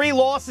 Those 3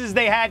 losses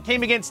they had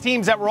came against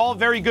teams that were all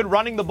very good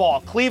running the ball.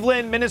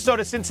 Cleveland,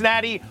 Minnesota,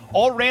 Cincinnati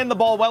all ran the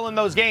ball well in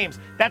those games.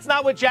 That's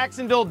not what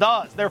Jacksonville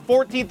does. They're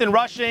 14th in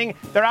rushing.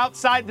 They're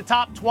outside the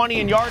top 20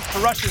 in yards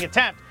per rushing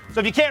attempt. So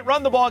if you can't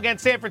run the ball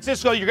against San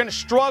Francisco, you're going to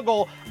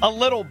struggle a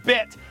little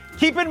bit.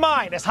 Keep in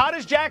mind, as hot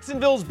as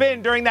Jacksonville's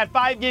been during that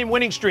 5-game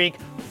winning streak,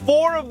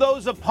 4 of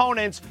those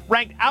opponents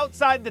ranked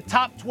outside the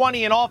top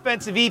 20 in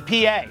offensive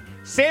EPA.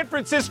 San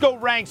Francisco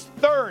ranks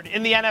 3rd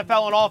in the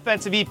NFL in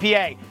offensive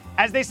EPA.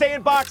 As they say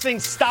in boxing,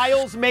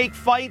 styles make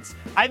fights.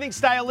 I think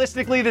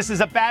stylistically this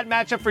is a bad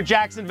matchup for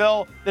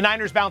Jacksonville. The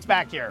Niners bounce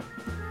back here.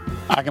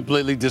 I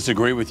completely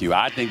disagree with you.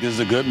 I think this is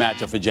a good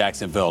matchup for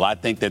Jacksonville. I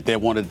think that they're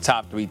one of the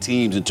top 3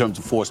 teams in terms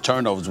of forced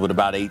turnovers with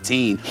about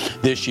 18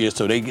 this year.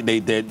 So they're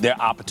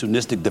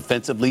opportunistic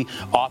defensively.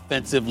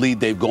 Offensively,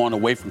 they've gone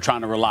away from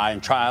trying to rely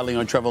entirely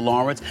on Trevor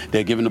Lawrence.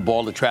 They're giving the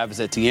ball to Travis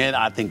Etienne.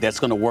 I think that's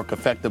going to work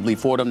effectively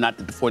for them. Not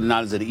that the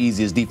 49ers are the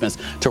easiest defense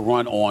to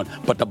run on,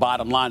 but the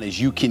bottom line is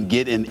you can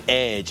get an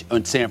edge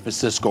on San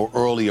Francisco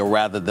earlier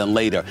rather than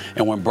later.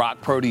 And when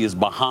Brock Purdy is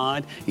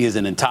behind, he is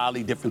an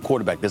entirely different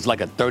quarterback. There's like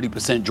a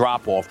 30%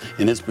 drop off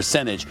in his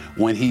percentage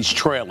when he's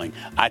trailing.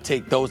 I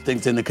take those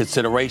things into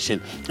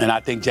consideration, and I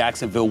think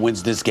Jacksonville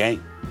wins this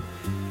game.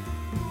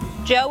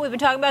 Joe, we've been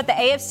talking about the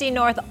AFC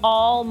North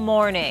all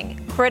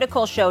morning.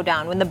 Critical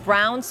showdown when the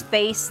Browns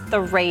face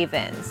the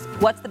Ravens.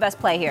 What's the best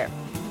play here?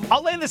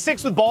 I'll lay the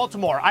 6 with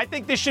Baltimore. I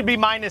think this should be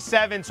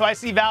 -7, so I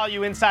see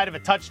value inside of a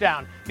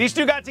touchdown. These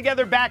two got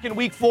together back in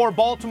Week 4.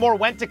 Baltimore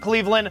went to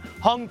Cleveland,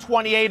 hung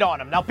 28 on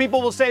them. Now,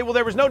 people will say, well,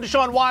 there was no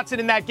Deshaun Watson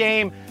in that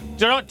game.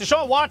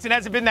 Deshaun Watson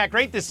hasn't been that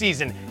great this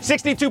season.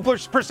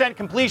 62%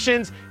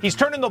 completions. He's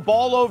turning the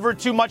ball over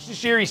too much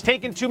this year. He's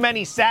taken too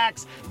many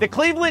sacks. The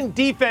Cleveland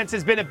defense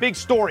has been a big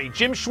story.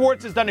 Jim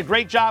Schwartz has done a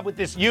great job with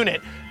this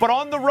unit. But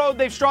on the road,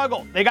 they've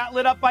struggled. They got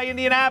lit up by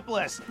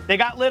Indianapolis. They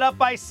got lit up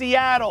by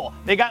Seattle.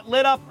 They got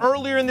lit up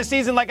earlier in the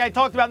season, like I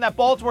talked about in that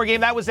Baltimore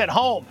game. That was at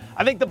home.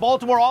 I think the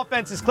Baltimore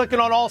offense is clicking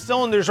on all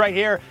cylinders right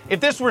here. If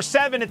this were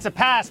 7, it's a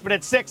pass. But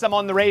at 6, I'm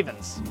on the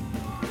Ravens.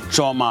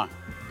 So am I.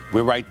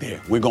 We're right there.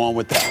 We're going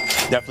with that.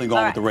 Definitely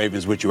going with the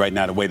Ravens with you right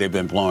now, the way they've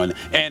been blowing,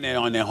 and they're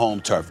on their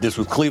home turf. This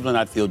was Cleveland,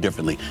 I'd feel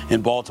differently.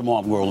 In Baltimore,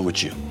 I'm rolling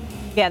with you.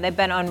 Yeah, they've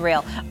been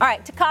unreal. All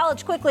right, to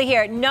college quickly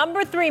here.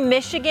 Number 3,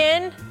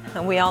 Michigan.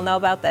 And we all know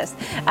about this.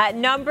 At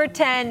number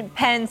 10,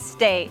 Penn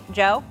State.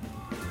 Joe?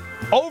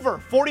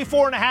 Over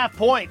 44.5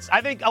 points.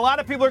 I think a lot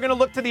of people are going to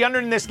look to the under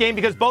in this game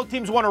because both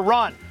teams want to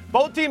run.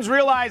 Both teams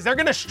realize they're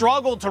going to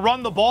struggle to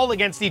run the ball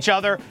against each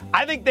other.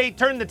 I think they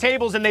turn the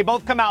tables and they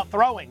both come out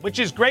throwing, which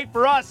is great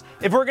for us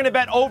if we're going to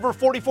bet over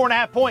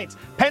 44.5 points.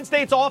 Penn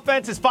State's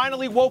offense has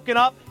finally woken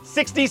up.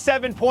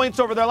 67 points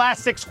over their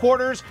last 6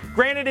 quarters.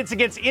 Granted, it's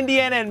against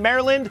Indiana and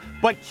Maryland,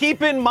 but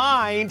keep in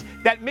mind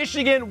that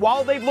Michigan,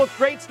 while they've looked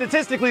great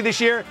statistically this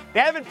year,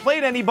 they haven't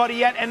played anybody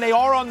yet, and they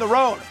are on the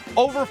road.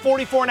 Over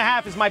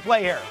 44.5 is my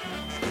play here.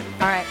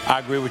 All right. I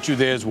agree with you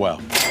there as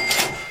well.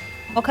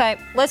 Okay,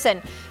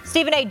 listen.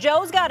 Stephen A.,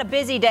 Joe's got a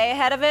busy day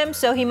ahead of him,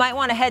 so he might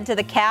want to head to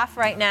the Calf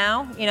right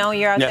now. You know,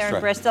 you're out there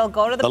in Bristol.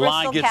 Go to the Bristol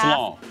line gets Calf.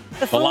 long.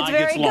 The food's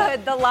very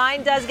good. The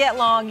line does get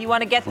long. You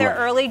want to get there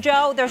early,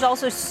 Joe. There's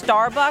also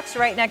Starbucks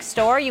right next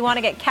door. You want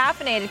to get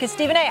caffeinated because,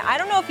 Stephen A., I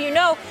don't know if you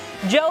know,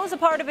 Joe's a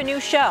part of a new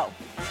show.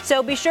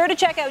 So be sure to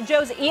check out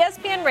Joe's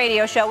ESPN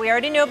radio show. We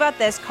already knew about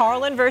this,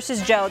 Carlin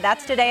versus Joe.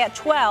 That's today at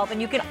 12.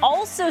 And you can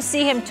also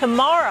see him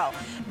tomorrow.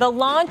 The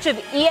launch of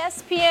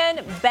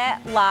ESPN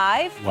Bet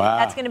Live. Wow.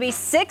 That's going to be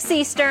 6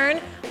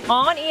 Eastern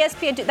on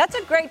ESPN2. That's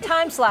a great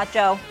time slot,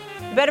 Joe.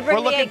 You better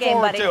bring the A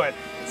game, buddy. We're looking forward to it.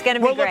 It's going to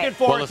be great. We're looking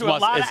forward to it. A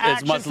lot of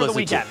action for the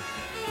weekend.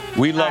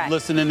 We love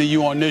listening to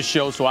you on this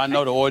show, so I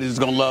know the audience is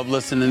going to love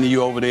listening to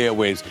you over the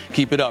airwaves.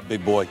 Keep it up,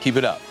 big boy. Keep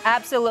it up.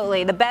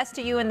 Absolutely. The best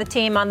to you and the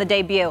team on the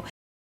debut.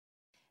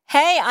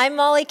 Hey, I'm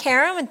Molly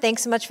Karam, and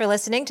thanks so much for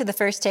listening to the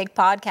First Take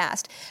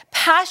podcast.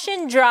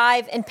 Passion,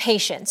 drive, and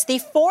patience. The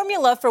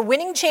formula for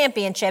winning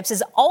championships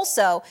is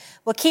also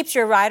what keeps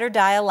your ride or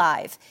die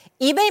alive.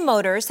 eBay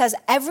Motors has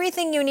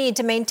everything you need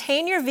to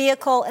maintain your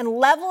vehicle and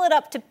level it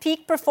up to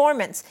peak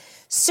performance.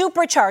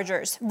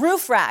 superchargers,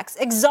 roof racks,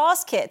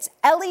 exhaust kits,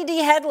 LED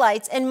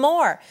headlights, and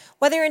more.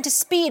 Whether you're into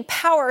speed,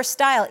 power, or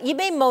style,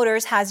 eBay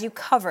Motors has you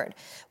covered.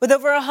 With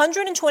over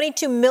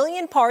 122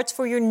 million parts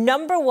for your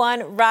number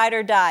one ride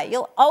or die,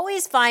 you'll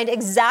always find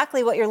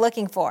exactly what you're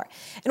looking for.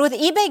 And with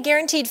eBay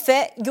Guaranteed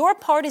Fit, your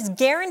part is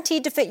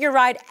guaranteed to fit your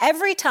ride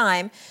every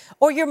time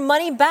or your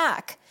money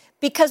back.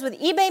 Because with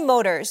eBay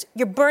Motors,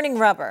 you're burning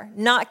rubber,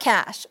 not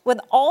cash.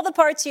 With all the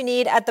parts you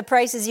need at the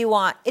prices you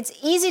want, it's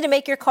easy to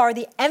make your car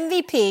the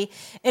MVP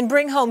and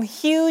bring home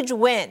huge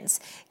wins.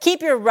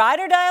 Keep your ride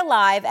or die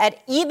alive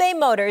at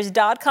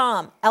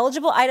ebaymotors.com.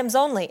 Eligible items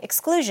only.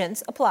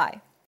 Exclusions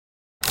apply.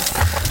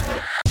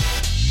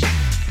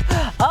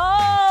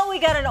 Oh, we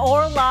got an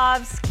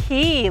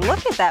Orlovsky.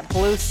 Look at that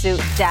blue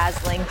suit,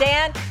 dazzling.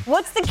 Dan,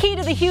 what's the key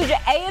to the huge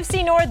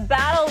AFC North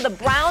battle, the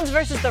Browns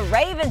versus the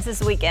Ravens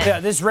this weekend? Yeah,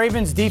 this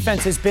Ravens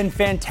defense has been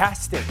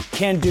fantastic.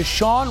 Can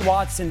Deshaun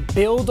Watson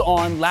build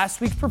on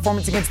last week's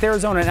performance against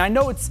Arizona? And I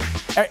know it's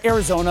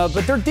Arizona,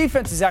 but their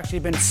defense has actually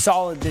been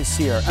solid this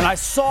year. And I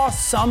saw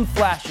some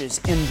flashes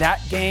in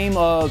that game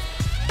of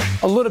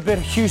a little bit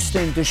of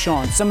Houston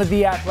Deshaun, some of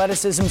the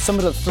athleticism, some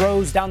of the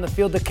throws down the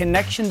field, the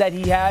connection that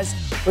he has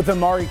with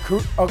Amari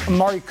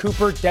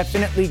Cooper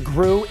definitely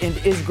grew and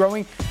is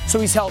growing, so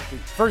he's healthy.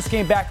 First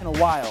game back in a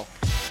while.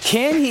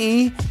 Can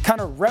he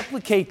kind of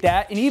replicate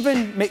that and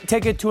even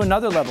take it to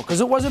another level? Because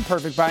it wasn't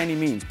perfect by any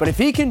means. But if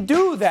he can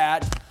do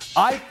that,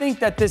 I think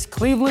that this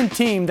Cleveland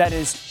team that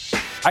is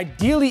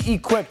ideally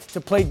equipped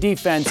to play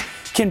defense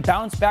can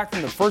bounce back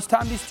from the first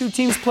time these two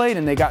teams played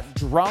and they got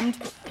drummed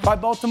by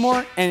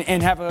Baltimore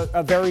and have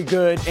a very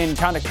good and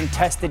kind of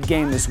contested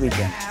game this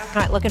weekend.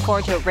 All right, looking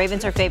forward to it.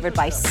 Ravens are favored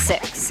by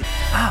 6.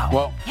 Wow.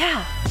 Well,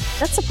 Yeah.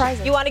 That's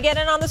surprising. You want to get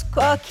in on this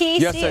key,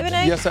 Stephen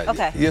A? Yes, I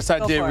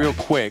Go did for real it.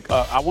 quick.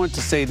 I wanted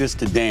to say this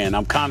to Dan.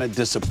 I'm kind of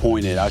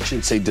disappointed. I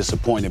shouldn't say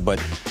disappointed,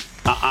 but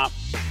I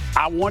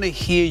want to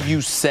hear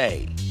you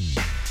say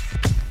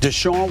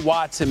Deshaun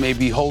Watson may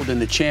be holding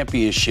the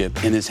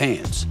championship in his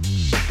hands.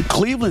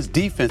 Cleveland's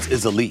defense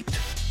is elite.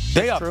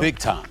 They are big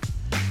time.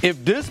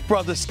 If this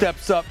brother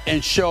steps up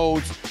and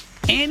shows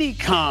any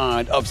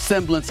kind of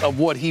semblance of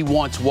what he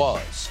once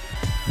was,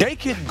 they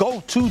could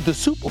go to the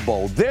Super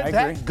Bowl. They're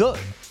that good.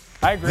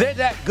 I agree. They're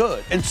that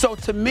good. And so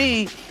to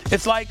me,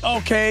 it's like,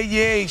 okay,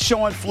 yeah, he's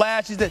showing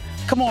flashes.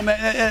 Come on,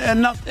 man,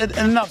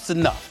 enough's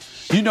enough.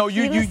 You know,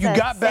 you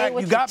got back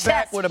with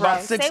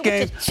about 6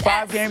 games,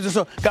 5 games or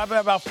so. Got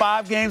back about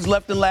 5 games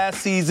left in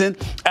last season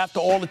after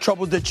all the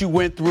troubles that you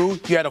went through.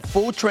 You had a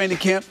full training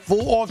camp,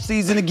 full off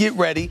season to get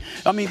ready.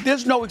 I mean,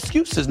 there's no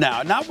excuses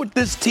now. Not with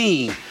this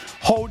team.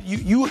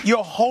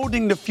 You're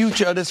holding the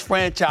future of this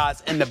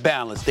franchise in the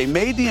balance. They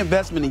made the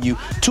investment in you,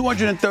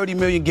 $230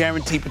 million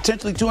guaranteed,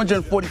 potentially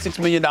 $246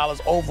 million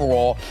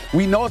overall.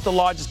 We know it's the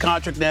largest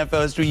contract in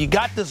NFL history. You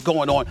got this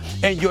going on,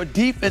 and your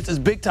defense is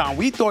big time.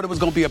 We thought it was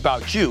going to be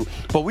about you,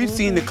 but we've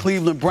seen the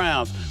Cleveland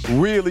Browns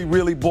really,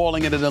 really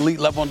balling at an elite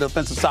level on the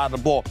defensive side of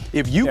the ball.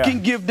 If you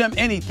can give them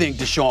anything,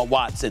 Deshaun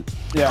Watson,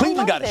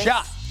 Cleveland got a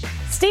shot.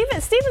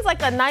 Steven's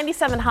like a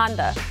 97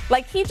 Honda.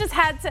 He just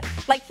had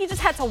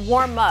to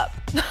warm up.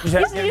 He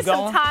just needed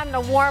some time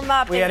to warm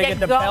up we and get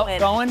the going. belt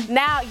going.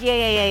 Now,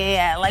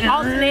 Like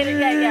alternator,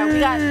 we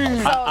got.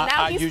 So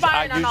now he's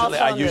firing on all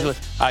cylinders.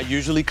 I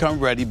usually come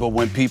ready, but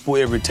when people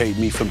irritate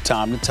me from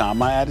time to time,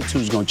 my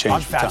attitude's going to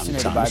change from time to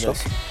time. By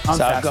this. I'm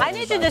fascinated. I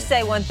need to just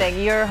say one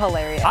thing. You're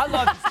hilarious. I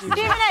love you, Stephen.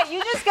 Stephen A.,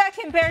 you just got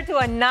compared to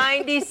a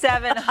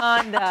 97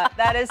 Honda.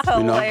 That is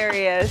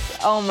hilarious.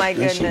 Oh, my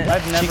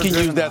goodness. She can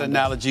use that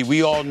analogy.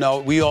 We all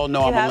know I'm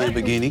a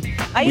Lamborghini.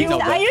 I used to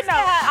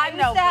have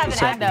an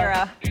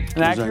Acura.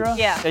 An Acura?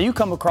 Yeah. You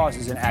come across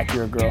as an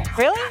Acura girl.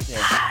 Really?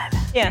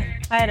 Yeah,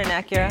 I had an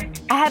Acura.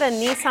 I had a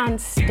Nissan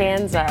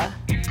Stanza,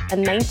 a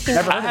 19.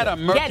 I had a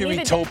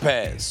Mercury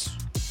Topaz.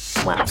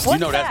 Wow. You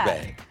know that's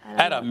bad.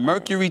 I had a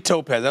Mercury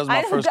Topaz. That was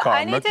my first car.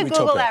 I need Mercury to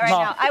Google Topaz. that right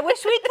now. I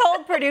wish we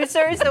told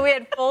producers that we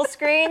had full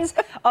screens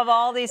of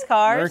all these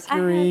cars.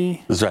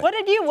 Mercury. That's right.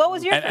 What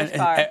was your first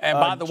car? And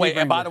by the way,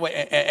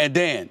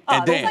 Dan,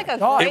 that's like a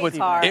great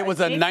car. It was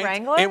a Jeep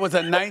Wrangler? It was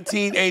a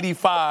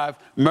 1985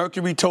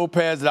 Mercury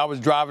Topaz that I was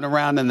driving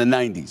around in the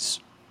 90s.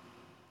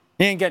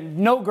 You ain't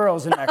getting no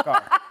girls in that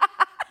car.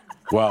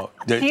 Well,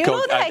 do you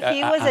know that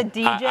he was a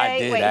DJ? I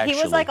did, Wait, actually.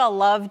 he was like a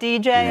love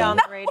DJ on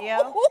the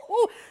radio?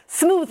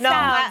 Smooth No,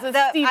 sounds of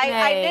Stephen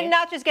I A. did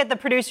not just get the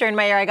producer in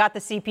my ear. I got the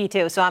CP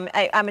too, so I'm in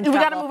trouble. We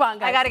gotta move on,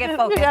 guys. I gotta get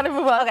focused. We gotta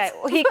move on. Okay,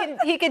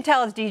 he can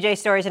tell his DJ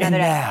stories another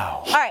day.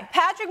 Now. All right,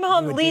 Patrick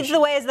Mahomes leads the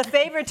way as the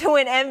favorite to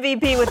win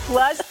MVP with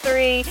plus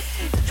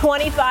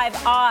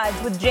 325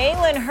 odds, with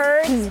Jalen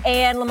Hurts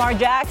and Lamar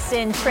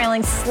Jackson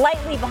trailing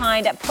slightly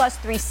behind at plus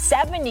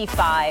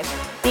 375.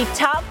 The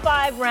top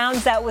 5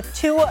 rounds out with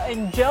Tua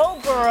and Joe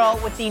Burrow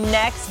with the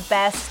next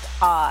best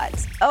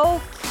odds.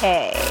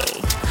 Okay.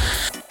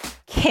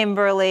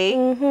 Kimberly,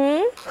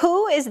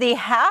 who is the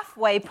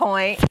halfway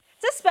point?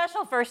 It's a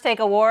special First Take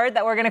Award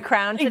that we're going to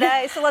crown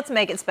today, so let's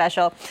make it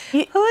special.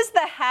 Who is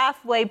the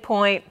halfway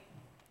point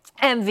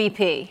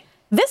MVP?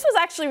 This was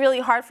actually really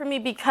hard for me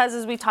because,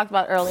 as we talked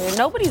about earlier,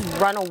 nobody's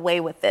run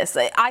away with this.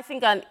 I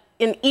think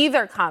in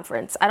either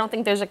conference, I don't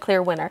think there's a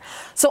clear winner.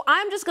 So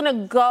I'm just going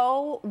to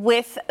go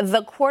with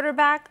the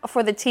quarterback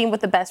for the team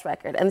with the best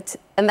record, and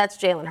that's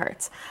Jalen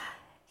Hurts.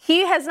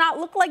 He has not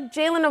looked like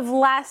Jalen of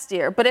last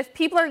year, but if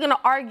people are going to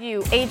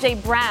argue A.J.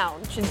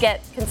 Brown should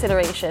get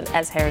consideration,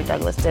 as Harry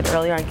Douglas did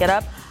earlier on Get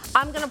Up,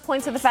 I'm going to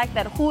point to the fact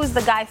that who is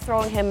the guy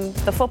throwing him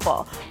the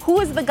football? Who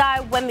is the guy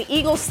when the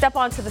Eagles step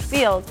onto the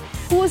field?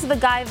 Who is the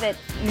guy that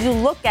you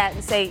look at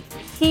and say,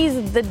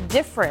 he's the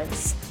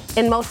difference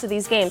in most of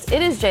these games?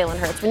 It is Jalen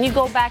Hurts. When you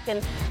go back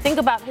and think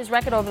about his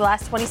record over the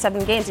last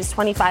 27 games, he's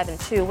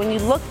 25-2. When you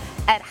look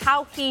at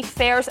how he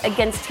fares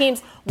against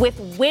teams with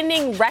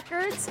winning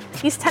records,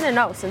 he's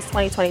 10-0 since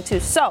 2022.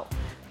 So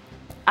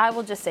I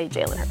will just say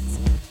Jalen Hurts.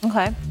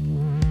 Okay.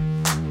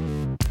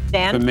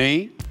 Dan? For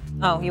me?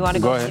 Oh, you want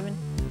to go, Stephen?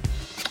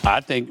 I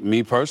think,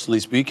 me personally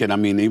speaking, I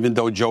mean, even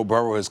though Joe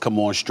Burrow has come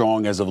on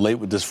strong as of late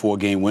with this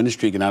 4-game winning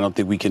streak, and I don't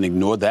think we can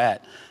ignore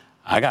that,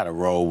 I got to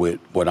roll with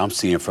what I'm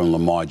seeing from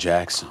Lamar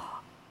Jackson.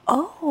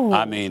 Oh.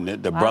 I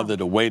mean, the brother,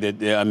 the way that,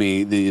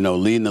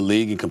 leading the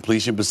league in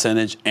completion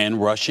percentage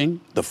and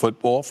rushing the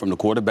football from the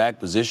quarterback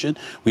position.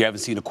 We haven't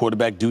seen a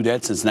quarterback do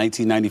that since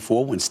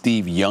 1994 when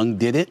Steve Young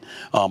did it.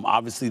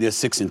 Obviously, they're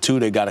 6-2.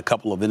 They got a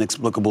couple of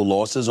inexplicable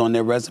losses on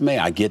their resume.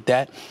 I get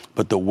that.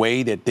 But the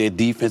way that their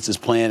defense is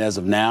playing as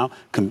of now,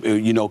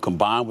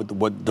 combined with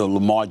what the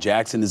Lamar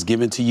Jackson is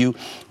giving to you,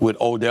 with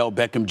Odell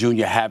Beckham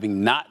Jr.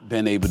 having not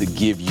been able to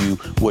give you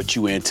what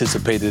you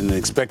anticipated and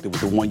expected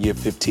with the 1-year,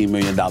 $15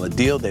 million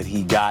deal that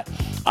he got,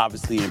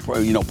 obviously,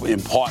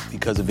 in part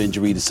because of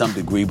injury to some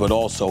degree, but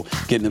also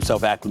getting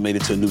himself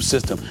acclimated to a new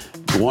system.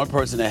 The one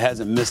person that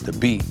hasn't missed a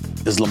beat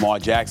is Lamar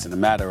Jackson. As a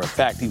matter of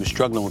fact, he was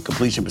struggling with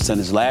completion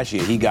percentage last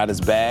year. He got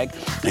his bag,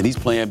 and he's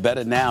playing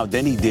better now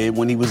than he did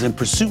when he was in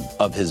pursuit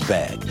of his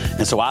bag.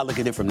 And so I look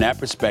at it from that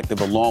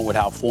perspective, along with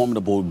how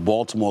formidable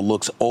Baltimore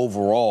looks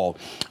overall.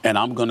 And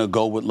I'm going to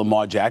go with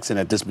Lamar Jackson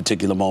at this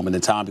particular moment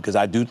in time because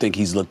I do think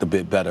he's looked a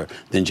bit better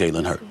than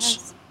Jalen Hurts.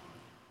 Yes.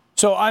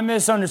 So I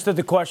misunderstood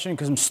the question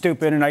because I'm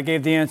stupid, and I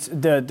gave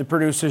the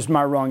producers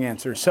my wrong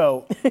answer.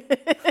 So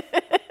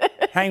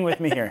hang with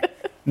me here.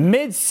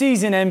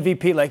 Mid-season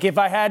MVP, like if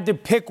I had to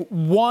pick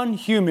one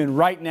human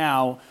right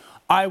now,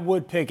 I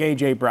would pick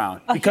A.J.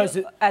 Brown. Because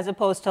as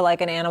opposed to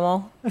like an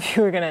animal, if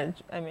you were going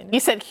to,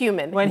 You said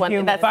human.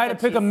 Human. If I had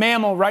to pick a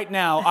mammal right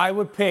now, I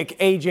would pick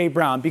A.J.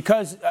 Brown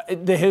because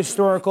the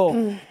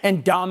historical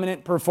and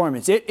dominant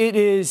performance. It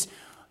is,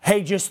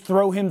 hey, just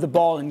throw him the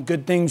ball and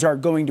good things are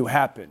going to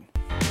happen.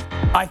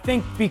 I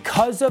think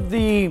because of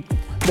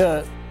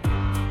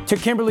to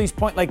Kimberly's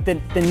point, like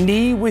the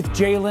knee with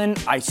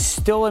Jalen, I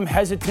still am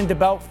hesitant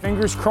about,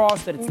 fingers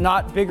crossed that it's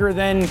not bigger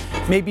than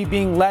maybe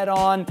being led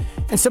on.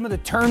 And some of the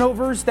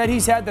turnovers that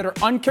he's had that are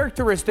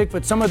uncharacteristic,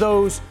 but some of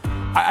those,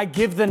 I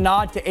give the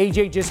nod to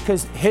AJ just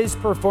because his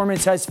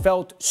performance has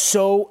felt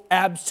so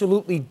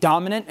absolutely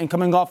dominant, and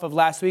coming off of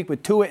last week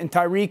with Tua and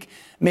Tyreek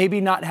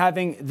maybe not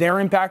having their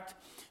impact.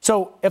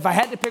 So if I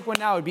had to pick one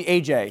now, it would be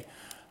AJ.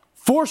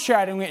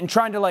 Foreshadowing it and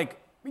trying to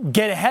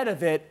get ahead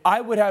of it, I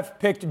would have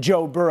picked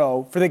Joe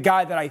Burrow for the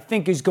guy that I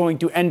think is going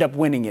to end up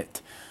winning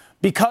it.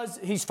 Because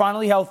he's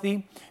finally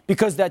healthy,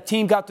 because that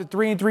team got to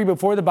 3-3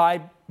 before the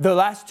bye. The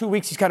last 2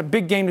 weeks, he's got a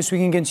big game this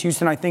weekend against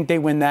Houston. I think they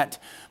win that.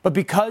 But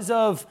because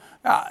of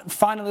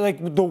finally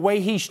the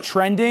way he's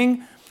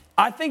trending,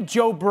 I think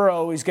Joe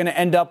Burrow is going to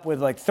end up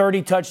with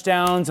 30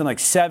 touchdowns and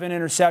 7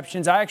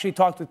 interceptions. I actually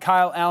talked with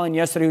Kyle Allen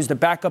yesterday, who's the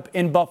backup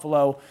in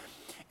Buffalo.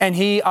 And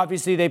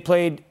they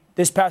played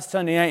this past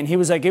Sunday night, and he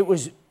was like, it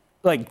was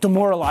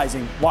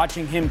demoralizing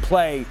watching him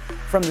play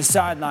from the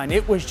sideline.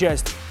 It was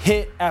just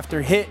hit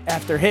after hit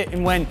after hit.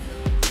 And when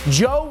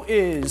Joe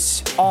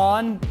is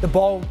on the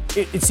ball,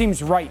 it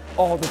seems right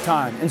all the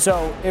time. And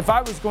so if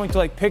I was going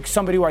to pick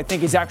somebody who I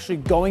think is actually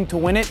going to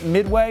win it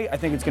midway, I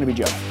think it's going to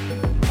be Joe.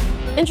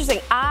 Interesting.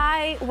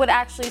 I would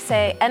actually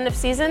say end of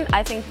season,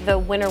 I think the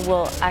winner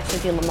will actually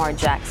be Lamar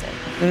Jackson.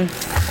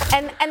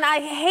 And I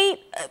hate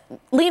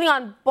leaning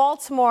on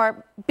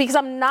Baltimore because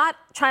I'm not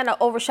trying to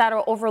overshadow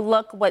or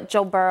overlook what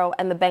Joe Burrow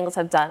and the Bengals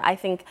have done. I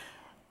think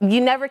you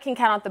never can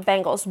count out the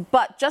Bengals.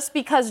 But just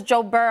because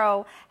Joe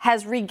Burrow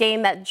has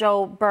regained that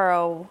Joe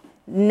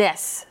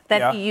Burrow-ness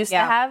that he used to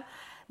have,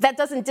 that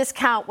doesn't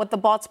discount what the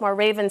Baltimore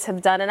Ravens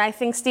have done. And I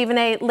think Stephen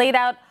A. laid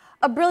out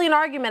a brilliant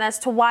argument as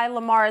to why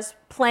Lamar is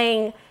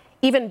playing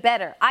even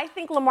better. I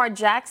think Lamar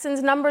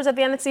Jackson's numbers at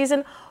the end of the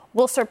season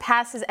will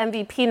surpass his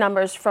MVP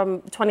numbers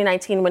from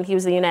 2019 when he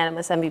was the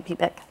unanimous MVP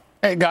pick.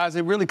 Hey, guys,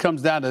 it really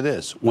comes down to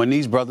this. When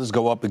these brothers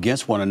go up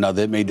against one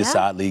another, it may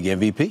decide league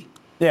MVP.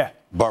 Yeah.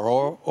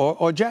 Burrow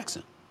or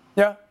Jackson.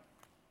 Yeah.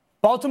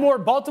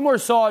 Baltimore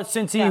saw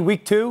Cincy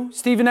week 2,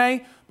 Stephen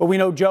A., but we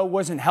know Joe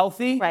wasn't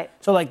healthy. Right.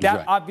 So,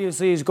 that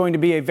obviously is going to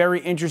be a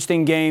very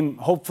interesting game.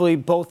 Hopefully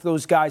both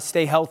those guys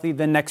stay healthy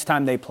the next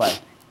time they play.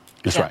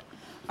 That's right.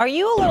 Are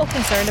you a little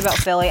concerned about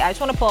Philly? I just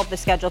want to pull up the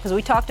schedule because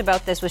we talked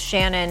about this with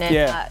Shannon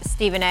and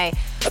Stephen A.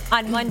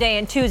 on Monday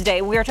and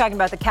Tuesday. We were talking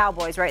about the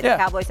Cowboys, right? The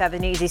Cowboys have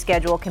an easy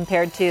schedule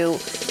compared to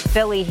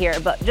Philly here,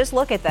 but just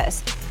look at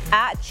this.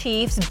 At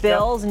Chiefs,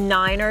 Bills,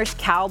 Niners,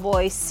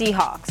 Cowboys,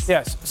 Seahawks.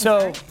 Yes.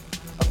 So,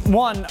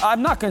 one,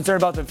 I'm not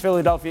concerned about the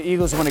Philadelphia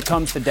Eagles when it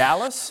comes to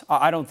Dallas.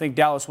 I don't think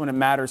Dallas, when it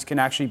matters, can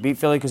actually beat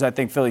Philly because I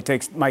think Philly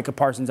takes Micah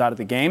Parsons out of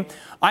the game.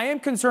 I am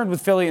concerned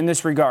with Philly in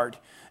this regard.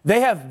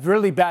 They have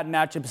really bad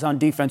matchups on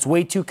defense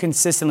way too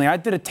consistently. I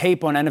did a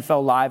tape on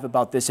NFL Live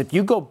about this. If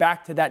you go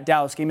back to that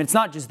Dallas game, it's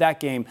not just that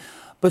game,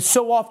 but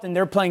so often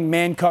they're playing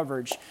man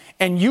coverage.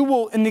 And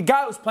the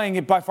guy who's playing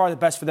it by far the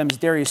best for them is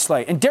Darius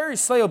Slay. And Darius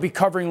Slay will be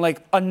covering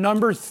like a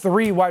number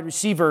 3 wide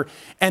receiver,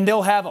 and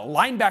they'll have a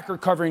linebacker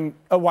covering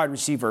a wide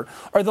receiver.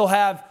 Or they'll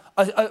have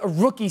a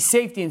rookie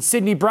safety and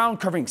Sidney Brown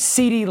covering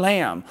CeeDee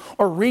Lamb,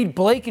 or Reed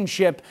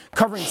Blankenship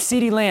covering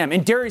CeeDee Lamb,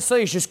 and Darius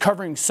Slay is just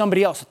covering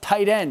somebody else, a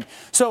tight end.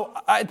 So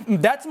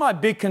that's my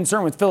big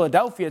concern with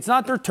Philadelphia. It's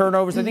not their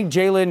turnovers. I think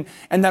Jalen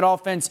and that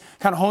offense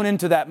kind of hone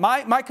into that.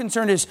 My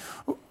concern is,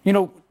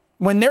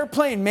 when they're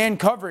playing man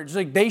coverage,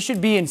 like, they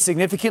should be in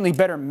significantly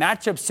better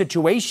matchup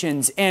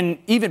situations, and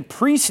even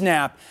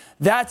pre-snap.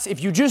 That's,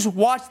 if you just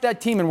watch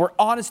that team and we're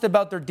honest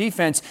about their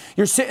defense,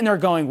 you're sitting there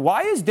going,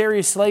 why is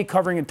Darius Slay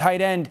covering a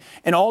tight end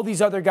and all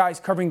these other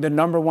guys covering the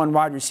number 1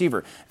 wide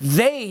receiver?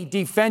 They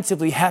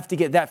defensively have to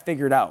get that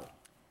figured out.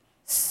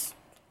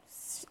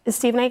 Is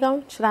Stephen A.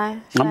 going? Should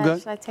I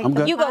take I'm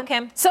good. You go,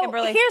 Kim. So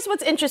Kimberly. Here's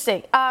what's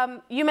interesting.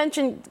 You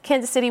mentioned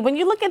Kansas City. When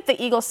you look at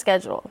the Eagles'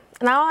 schedule,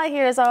 and all I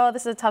hear is,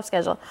 this is a tough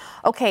schedule.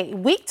 Okay,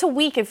 week to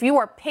week, if you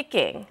are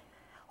picking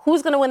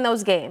who's going to win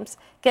those games,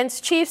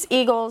 against Chiefs,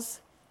 Eagles,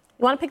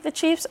 you want to pick the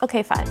Chiefs?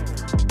 Okay, fine.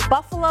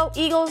 Buffalo,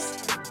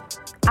 Eagles,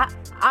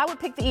 I would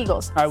pick the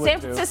Eagles. I would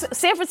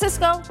San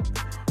Francisco,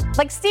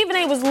 like Stephen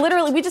A. was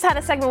literally, we just had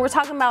a segment where we're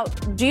talking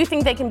about, do you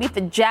think they can beat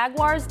the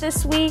Jaguars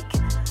this week?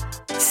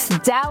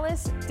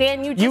 Dallas,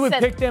 Dan, you would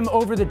pick them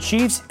over the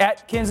Chiefs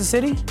at Kansas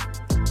City?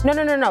 No.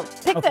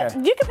 You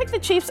can pick the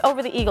Chiefs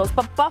over the Eagles,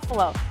 but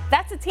Buffalo,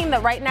 that's a team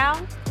that right now,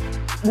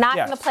 not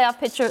in the playoff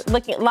picture,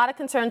 looking at a lot of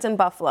concerns in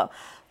Buffalo.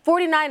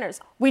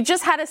 49ers, we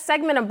just had a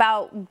segment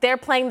about they're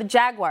playing the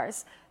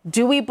Jaguars.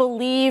 Do we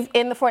believe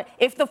in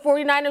if the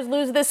 49ers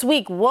lose this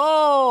week,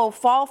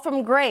 fall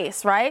from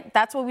grace, right?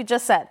 That's what we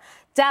just said.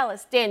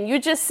 Dallas, Dan, you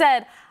just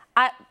said,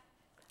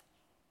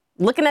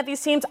 looking at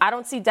these teams, I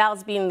don't see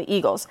Dallas beating the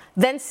Eagles.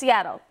 Then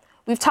Seattle.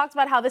 We've talked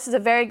about how this is a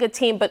very good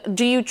team, but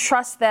do you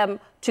trust them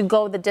to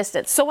go the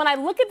distance? So when I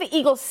look at the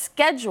Eagles'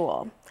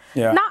 schedule,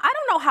 now I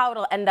don't know how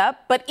it'll end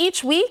up, but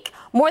each week,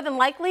 more than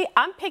likely,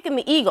 I'm picking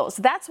the Eagles.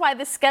 That's why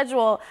this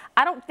schedule,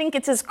 I don't think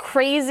it's as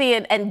crazy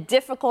and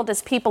difficult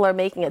as people are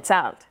making it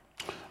sound.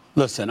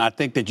 Listen, I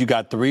think that you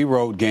got 3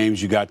 road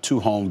games, you got 2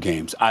 home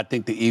games. I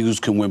think the Eagles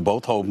can win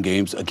both home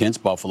games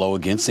against Buffalo,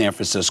 against San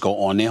Francisco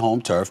on their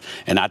home turf,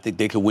 and I think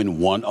they can win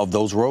one of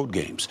those road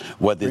games,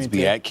 whether it's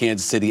be at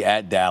Kansas City,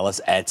 at Dallas,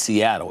 at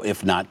Seattle,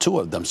 if not 2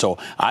 of them. So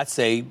I'd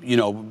say,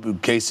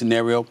 case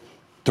scenario,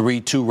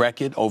 3-2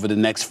 record over the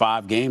next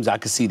 5 games. I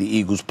could see the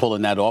Eagles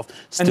pulling that off,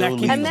 still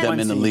leaves them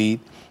in the lead.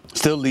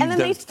 Still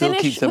keeps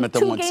them at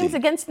the 1 seed. 2 games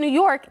against New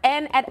York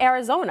and at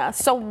Arizona.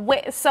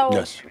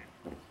 Yes.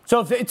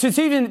 So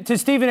to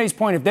Stephen A's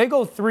point, if they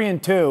go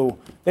 3-2,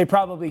 they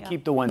probably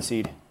keep the 1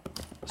 seed.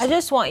 I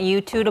just want you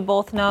two to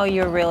both know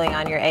you're really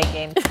on your A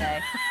game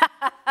today.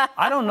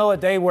 I don't know a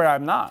day where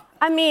I'm not.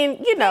 I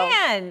mean,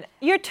 Man,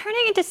 you're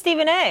turning into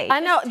Stephen A. I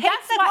know.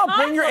 That's why.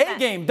 Bring your A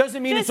game.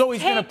 Doesn't mean it's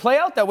always going to play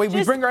out that way.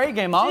 We bring our A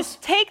game, Oz.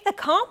 Just take the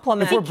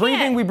compliment. If we're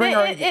breathing, we bring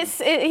our A game.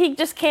 He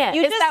just can't.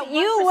 You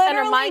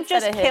literally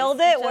just killed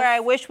it where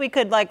I wish we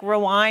could,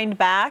 rewind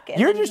back.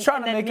 You're just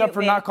trying to make up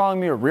for not calling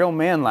me a real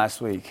man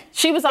last week.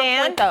 She was on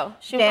point, though.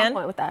 She was on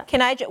point with that.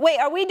 Can I wait,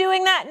 are we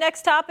doing that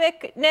next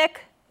topic,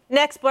 Nick?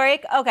 Next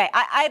break? Okay,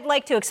 I'd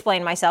like to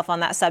explain myself on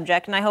that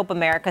subject, and I hope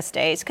America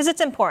stays, because it's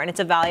important.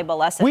 It's a valuable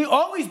lesson. We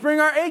always bring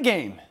our A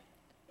game.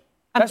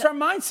 That's our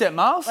mindset,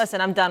 Miles.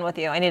 Listen, I'm done with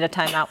you. I need a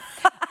timeout.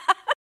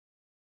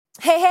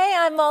 Hey,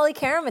 I'm Molly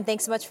Karam, and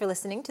thanks so much for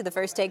listening to the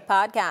First Take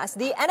podcast.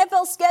 The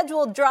NFL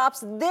schedule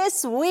drops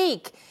this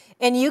week,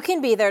 and you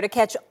can be there to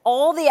catch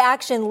all the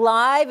action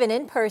live and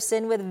in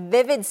person with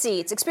Vivid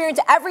Seats. Experience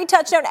every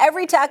touchdown,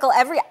 every tackle,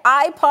 every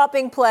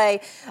eye-popping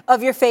play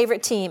of your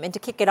favorite team. And to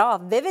kick it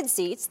off, Vivid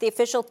Seats, the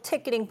official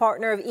ticketing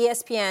partner of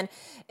ESPN,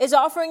 is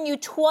offering you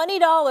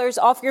 $20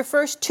 off your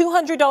first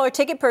 $200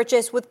 ticket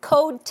purchase with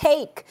code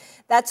TAKE.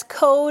 That's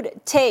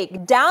code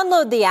TAKE.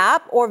 Download the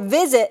app or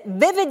visit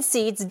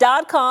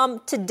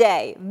vividseats.com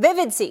today.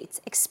 Vivid Seats.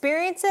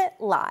 Experience it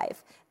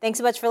live. Thanks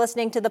so much for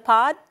listening to the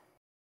pod.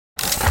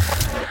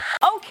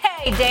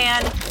 Okay,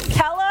 Dan,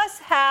 tell us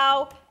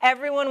how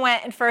everyone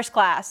went in first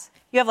class.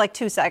 You have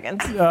 2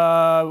 seconds.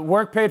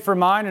 Work paid for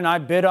mine, and I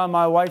bid on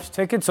my wife's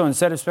ticket. So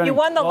instead of spending, you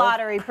won the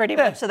lottery pretty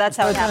much. So that's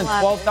how it happened.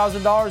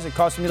 $12,000. It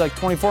cost me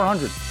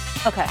 $2,400.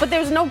 Okay. But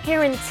there's no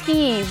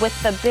guarantee with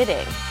the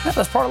bidding. Yeah,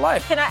 that's part of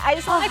life. I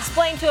just want to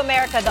explain to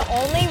America the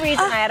only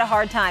reason I had a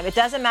hard time. It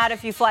doesn't matter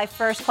if you fly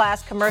first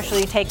class, commercial,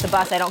 you take the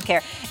bus, I don't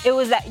care. It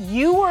was that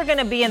you were going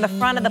to be in the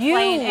front of the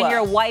plane and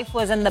your wife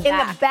was in the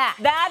back. In the back.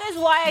 That is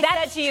why I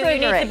said to you, you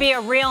need to be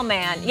a real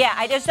man. Yeah,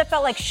 I just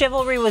felt like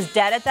chivalry was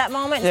dead at that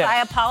moment, so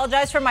I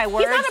apologize for my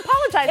words. He's not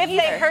apologizing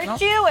if they hurt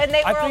you and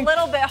they were a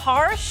little bit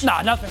harsh.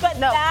 No, nothing. But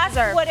that's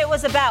what it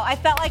was about. I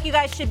felt like you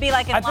guys should be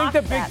like in I think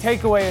the big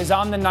takeaway is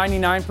I'm the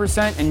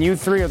 99% and you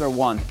three are the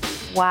 1. Wow.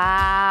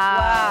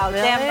 Wow,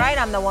 damn right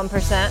I'm the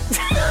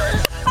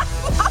 1%.